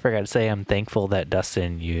episode, I forgot to say I'm thankful that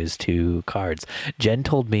Dustin used 2 cards. Jen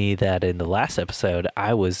told me that in the last episode,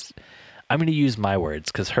 I'm going to use my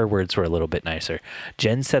words because her words were a little bit nicer.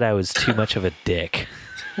 Jen said I was too much of a dick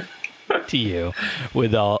to you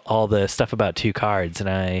with all the stuff about 2 cards.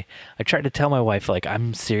 And I tried to tell my wife, like,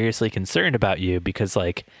 I'm seriously concerned about you because,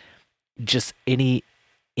 like, just any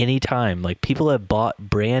time, like, people have bought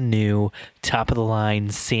brand new top of the line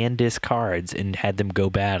SanDisk cards and had them go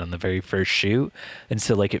bad on the very first shoot. And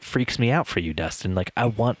so, like, it freaks me out for you, Dustin. Like, I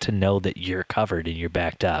want to know that you're covered and you're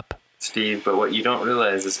backed up. Steve, but what you don't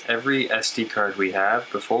realize is every SD card we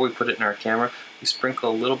have, before we put it in our camera, we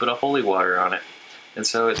sprinkle a little bit of holy water on it. And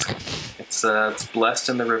so it's blessed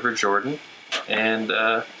in the River Jordan. And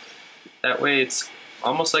that way it's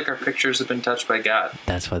almost like our pictures have been touched by God.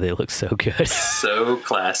 That's why they look so good. So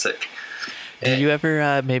classic. Did you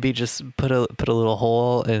ever maybe just put a little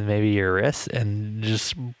hole in maybe your wrist and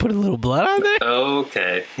just put a little blood on there?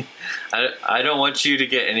 Okay. I don't want you to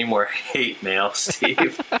get any more hate mail,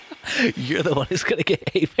 Steve. You're the one who's going to get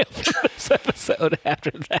hate mail for this episode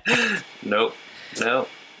after that. Nope. No.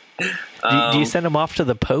 Do you send them off to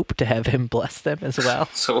the Pope to have him bless them as well?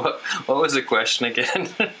 So what was the question again?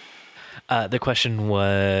 The question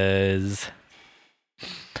was,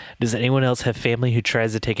 does anyone else have family who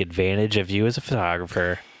tries to take advantage of you as a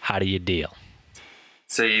photographer? How do you deal?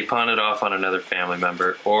 So you pawn it off on another family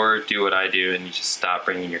member, or do what I do and you just stop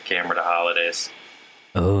bringing your camera to holidays.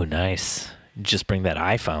 Oh, nice. Just bring that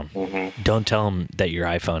iPhone. Mm-hmm. Don't tell them that your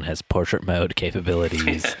iPhone has portrait mode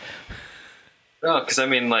capabilities. No, because I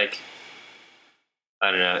mean, like, I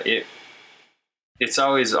don't know. It's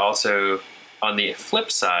always also on the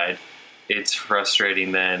flip side. It's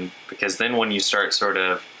frustrating then because then when you start sort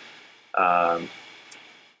of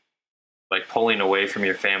like pulling away from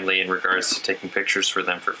your family in regards to taking pictures for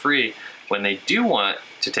them for free, when they do want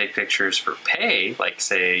to take pictures for pay, like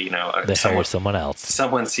say, they hire someone else.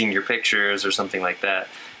 Someone's seen your pictures or something like that,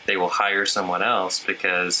 they will hire someone else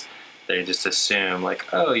because they just assume like,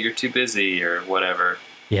 oh, you're too busy or whatever.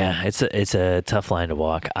 Yeah, it's a tough line to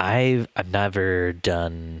walk. I've never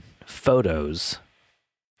done photos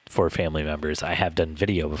for family members. I have done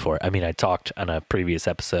video before. I mean, I talked on a previous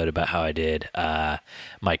episode about how I did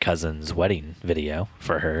my cousin's wedding video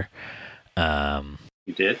for her.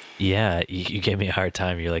 You did? Yeah, you gave me a hard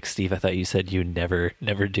time. You're like, Steve, I thought you said you never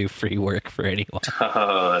do free work for anyone.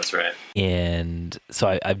 Oh, that's right. And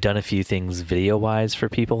so I've done a few things video-wise for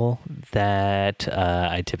people that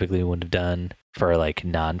I typically wouldn't have done for like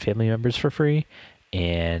non-family members for free.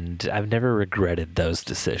 And I've never regretted those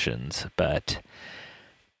decisions, but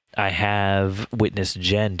I have witnessed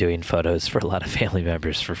Jen doing photos for a lot of family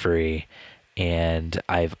members for free, and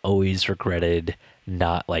I've always regretted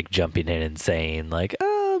not like jumping in and saying like,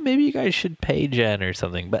 oh, maybe you guys should pay Jen or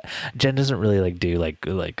something. But Jen doesn't really like do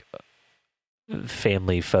like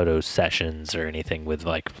family photo sessions or anything with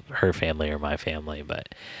like her family or my family.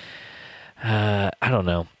 But I don't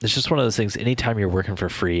know. It's just one of those things. Anytime you're working for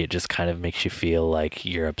free, it just kind of makes you feel like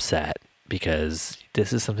you're upset, because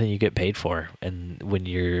this is something you get paid for. And when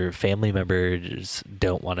your family members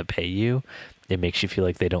don't want to pay you, it makes you feel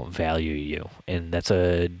like they don't value you. And that's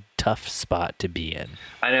a tough spot to be in.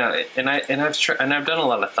 I know. And I've done a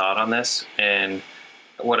lot of thought on this. And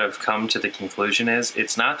what I've come to the conclusion is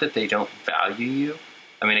it's not that they don't value you.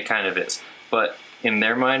 I mean, it kind of is. But in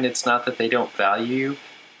their mind, it's not that they don't value you.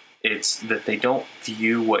 It's that they don't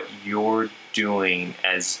view what you're doing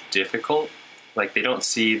as difficult. Like they don't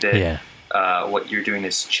see that what you're doing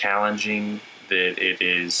is challenging that it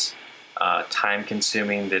is time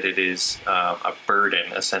consuming, that it is a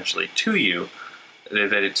burden essentially to you,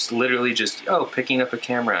 that it's literally just picking up a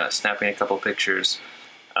camera, snapping a couple pictures,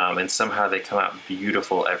 and somehow they come out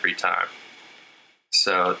beautiful every time.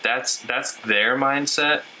 So that's their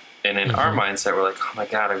mindset. And in our mindset, we're like, oh my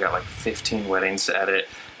God, I've got like 15 weddings to edit.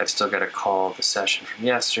 I've still got to call the session from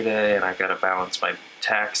yesterday, and I've got to balance my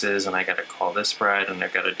taxes, and I got to call this bride, and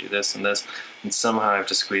I've got to do this and this. And somehow I have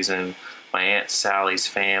to squeeze in my Aunt Sally's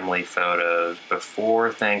family photos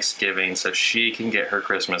before Thanksgiving so she can get her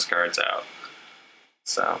Christmas cards out.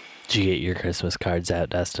 So, Did you get your Christmas cards out,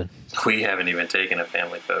 Dustin? we haven't even taken a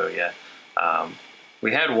family photo yet.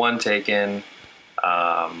 We had one taken,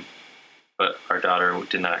 but our daughter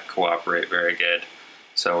did not cooperate very good.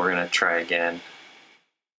 So we're going to try again,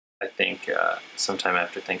 I think, sometime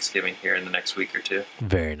after Thanksgiving here in the next week or two.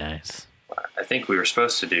 Very nice. I think we were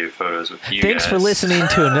supposed to do photos with you Thanks guys. for listening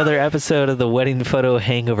to another episode of the Wedding Photo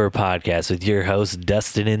Hangover podcast with your hosts,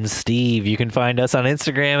 Dustin and Steve. You can find us on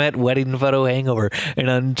Instagram at Wedding Photo Hangover and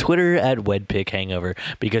on Twitter at WedPic Hangover,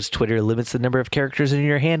 because Twitter limits the number of characters in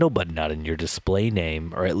your handle, but not in your display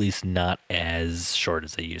name, or at least not as short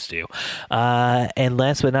as they used to. And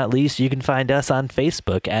last but not least, you can find us on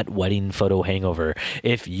Facebook at Wedding Photo Hangover.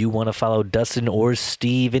 If you want to follow Dustin or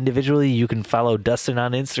Steve individually, you can follow Dustin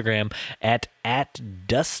on Instagram at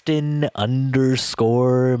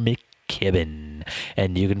Dustin_McKibben.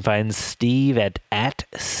 And you can find Steve at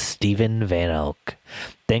Steven Van Elk.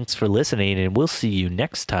 Thanks for listening, and we'll see you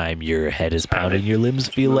next time your head is pounding, your limbs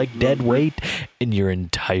feel like dead weight, and your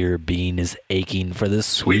entire being is aching for the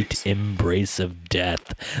sweet embrace of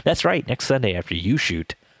death. That's right, next Sunday after you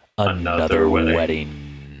shoot another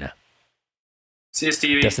wedding. See you,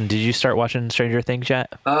 Stevie. Dustin, did you start watching Stranger Things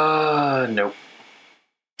yet? Nope.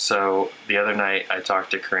 So the other night I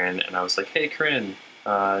talked to Corinne and I was like, hey, Corinne,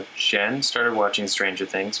 Jen started watching Stranger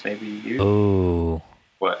Things. Maybe you? Oh.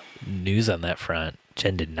 What? News on that front.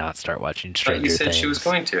 Jen did not start watching Stranger Things. You said Things. she was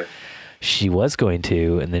going to. She was going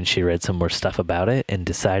to, and then she read some more stuff about it and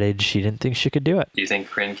decided she didn't think she could do it. Do you think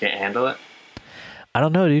Corinne can't handle it? I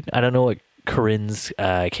don't know, dude. I don't know what Corinne's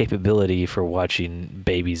capability for watching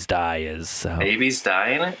babies die is. So. Babies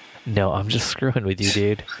die in it? No, I'm just screwing with you,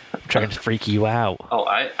 dude. I'm trying to freak you out. Oh,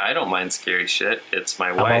 I don't mind scary shit. It's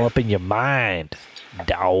my I'm wife. all up in your mind,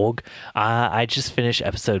 dog. I just finished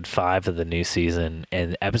episode 5 of the new season,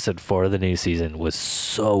 and episode 4 of the new season was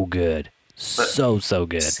so good. So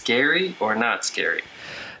good. Scary or not scary?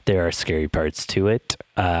 There are scary parts to it.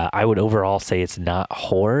 I would overall say it's not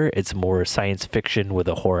horror. It's more science fiction with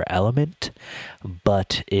a horror element,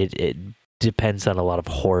 but it depends on a lot of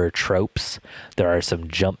horror tropes. There are some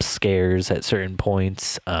jump scares at certain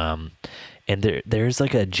points, and there's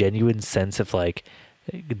like a genuine sense of like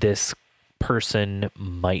this person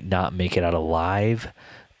might not make it out alive,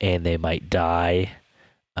 and they might die,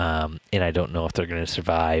 and I don't know if they're going to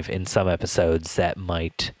survive. In some episodes, that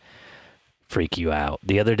might freak you out.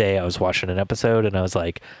 The other day, I was watching an episode, and I was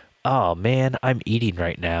like, "Oh man, I'm eating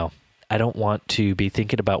right now. I don't want to be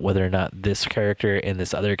thinking about whether or not this character and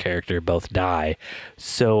this other character both die,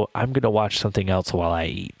 so I'm going to watch something else while I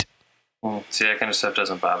eat." See, that kind of stuff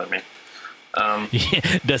doesn't bother me.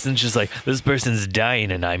 Yeah, Dustin's just like, this person's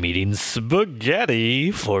dying and I'm eating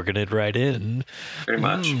spaghetti, forking it right in. Pretty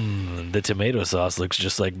much. The tomato sauce looks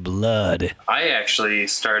just like blood. I actually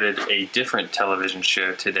started a different television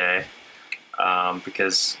show today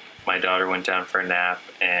because my daughter went down for a nap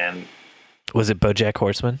and... Was it BoJack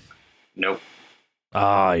Horseman? Nope.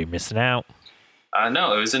 Oh, you're missing out.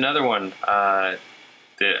 No, it was another one that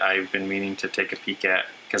I've been meaning to take a peek at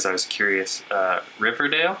because I was curious.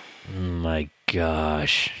 Riverdale? My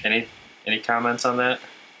gosh. Any comments on that?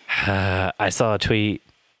 I saw a tweet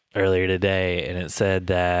earlier today, and it said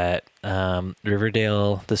that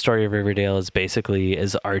Riverdale, the story of Riverdale is basically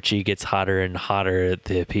as Archie gets hotter and hotter,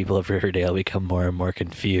 the people of Riverdale become more and more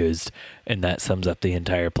confused, and that sums up the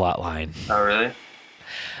entire plot line. Oh, really?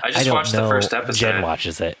 I just don't watched know. the first episode. Jen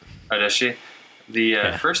watches it. Oh, does she? The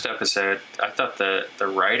Yeah. first episode, I thought the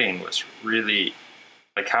writing was really,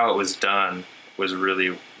 like how it was done was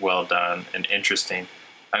really well done and interesting.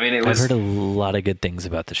 I mean, I've heard a lot of good things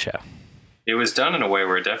about the show. It was done in a way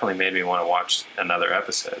where it definitely made me want to watch another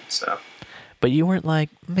episode. So, But you weren't like,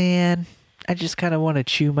 man, I just kind of want to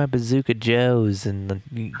chew my Bazooka Joes and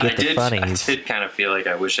get the funnies. I did kind of feel like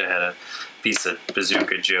I wish I had a piece of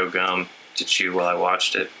Bazooka Joe gum to chew while I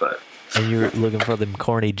watched it, but... And you're looking for them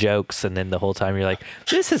corny jokes, and then the whole time you're like,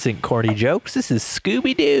 this isn't corny jokes, this is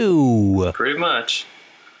Scooby-Doo. Pretty much.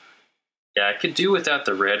 Yeah, I could do without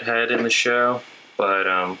the redhead in the show,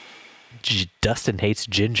 but... Dustin hates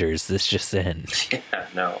gingers, this just in. Yeah,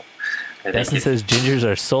 no. Dustin says gingers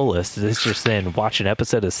are soulless. This is just saying, watch an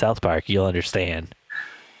episode of South Park, you'll understand.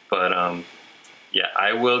 But yeah,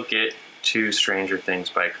 I will get to Stranger Things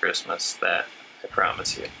by Christmas. That I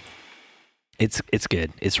promise you. It's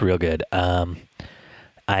good. It's real good.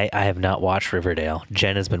 I have not watched Riverdale.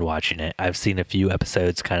 Jen has been watching it. I've seen a few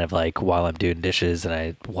episodes kind of like while I'm doing dishes and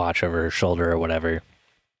I watch over her shoulder or whatever.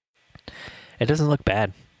 It doesn't look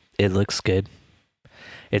bad. It looks good.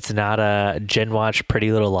 It's not a Jen watch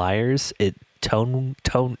Pretty Little Liars. It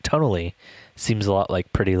tonally seems a lot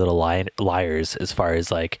like Pretty Little Liars as far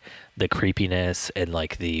as like the creepiness and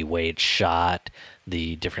like the way it's shot,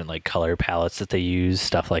 the different like color palettes that they use,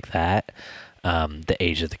 stuff like that. The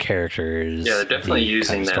age of the characters. Yeah, they're definitely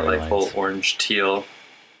using that like whole orange teal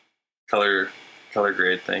color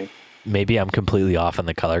grade thing. Maybe I'm completely off on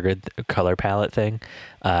the color palette thing.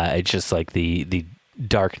 It's just like the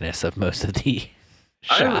darkness of most of the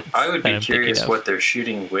shots. I would be curious what they're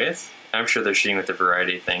shooting with. I'm sure they're shooting with a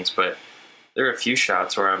variety of things, but there are a few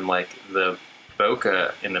shots where I'm like, the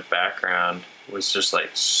bokeh in the background was just like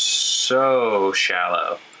so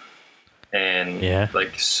shallow and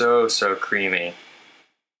like so creamy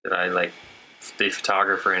that I like, the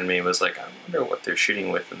photographer in me was like, I wonder what they're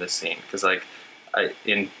shooting with in this scene, because like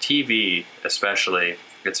in TV especially,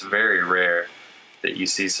 it's very rare that you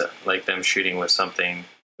see like them shooting with something, at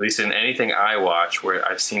least in anything I watch, where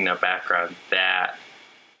I've seen a background that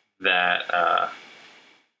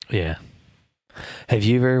yeah. Have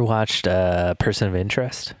you ever watched Person of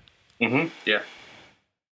Interest? Mm-hmm. Yeah.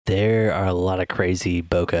 There are a lot of crazy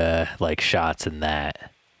bokeh like shots in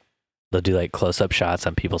that. They'll do like close-up shots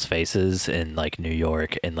on people's faces in like New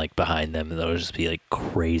York, and like behind them there'll just be like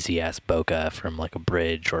crazy ass bokeh from like a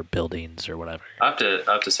bridge or buildings or whatever. I'll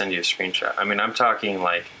have to send you a screenshot. I mean, I'm talking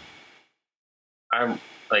like,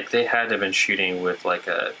 they had to have been shooting with like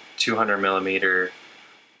a 200 millimeter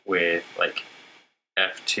with like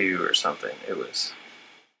f2 or something. It was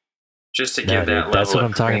just to give that level. That's what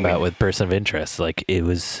I'm talking about with Person of Interest. Like, it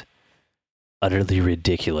was utterly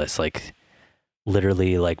ridiculous. Like,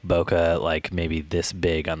 literally like bokeh like maybe this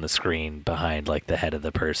big on the screen behind like the head of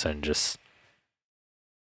the person. Just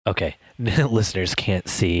okay. Listeners can't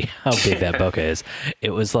see how big that bokeh is. It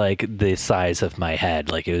was like the size of my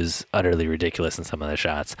head. Like, it was utterly ridiculous in some of the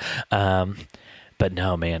shots. But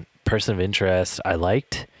no, man, Person of Interest I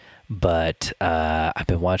liked, but I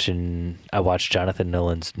watched Jonathan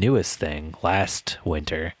Nolan's newest thing last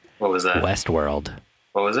winter. What was that? Westworld.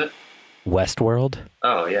 What was it? Westworld.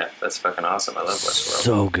 Oh yeah, that's fucking awesome. I love Westworld.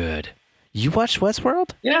 So good. You watched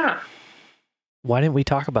Westworld? Yeah. Why didn't we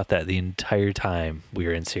talk about that the entire time we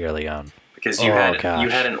were in Sierra Leone? Because you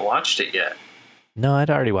hadn't watched it yet. No,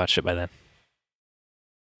 I'd already watched it by then.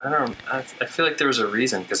 I feel like there was a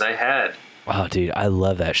reason, because I had. Oh, dude, I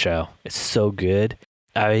love that show. It's so good.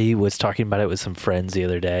 I was talking about it with some friends the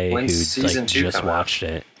other day who like just watched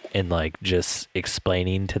it and like just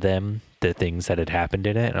explaining to them the things that had happened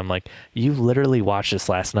in it. And I'm like, you literally watched this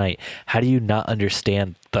last night. How do you not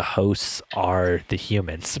understand the hosts are the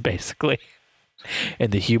humans, basically?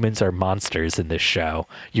 And the humans are monsters in this show.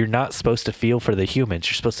 You're not supposed to feel for the humans.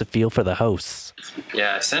 You're supposed to feel for the hosts.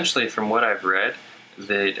 Yeah, essentially, from what I've read,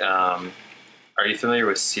 that are you familiar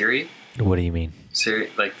with Siri? What do you mean?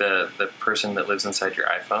 Siri, like the person that lives inside your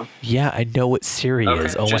iPhone? Yeah, I know what Siri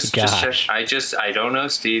is. Oh my gosh. I don't know,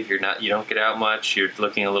 Steve. You don't get out much. You're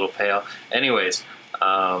looking a little pale. Anyways,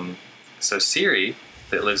 so Siri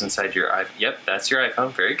that lives inside your iPhone. Yep, that's your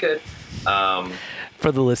iPhone. Very good.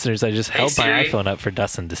 For the listeners, I just held Siri. my iPhone up for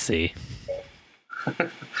Dustin to see.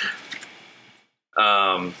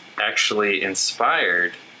 Actually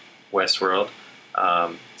inspired Westworld.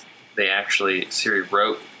 Siri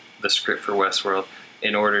wrote the script for Westworld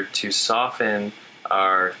in order to soften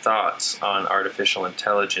our thoughts on artificial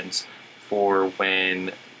intelligence for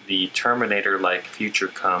when the Terminator-like future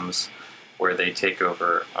comes where they take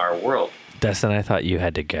over our world. Dustin, I thought you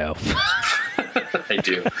had to go. I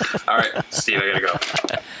do. All right, Steve, I gotta go.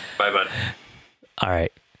 Bye, bud. All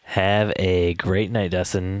right. Have a great night,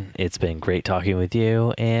 Dustin. It's been great talking with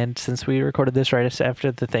you. And since we recorded this right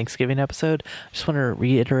after the Thanksgiving episode, I just want to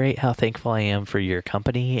reiterate how thankful I am for your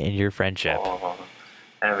company and your friendship. Oh,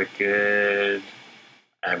 have a good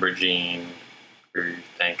Abergene for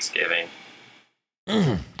Thanksgiving.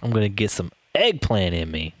 I'm going to get some eggplant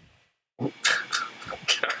in me.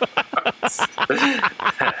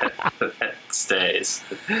 That stays.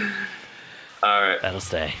 All right. That'll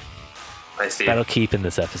stay. Bye, Steve. That'll keep in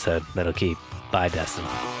this episode. That'll keep. Bye, Dustin.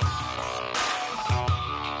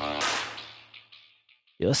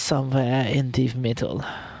 You're somewhere in the middle.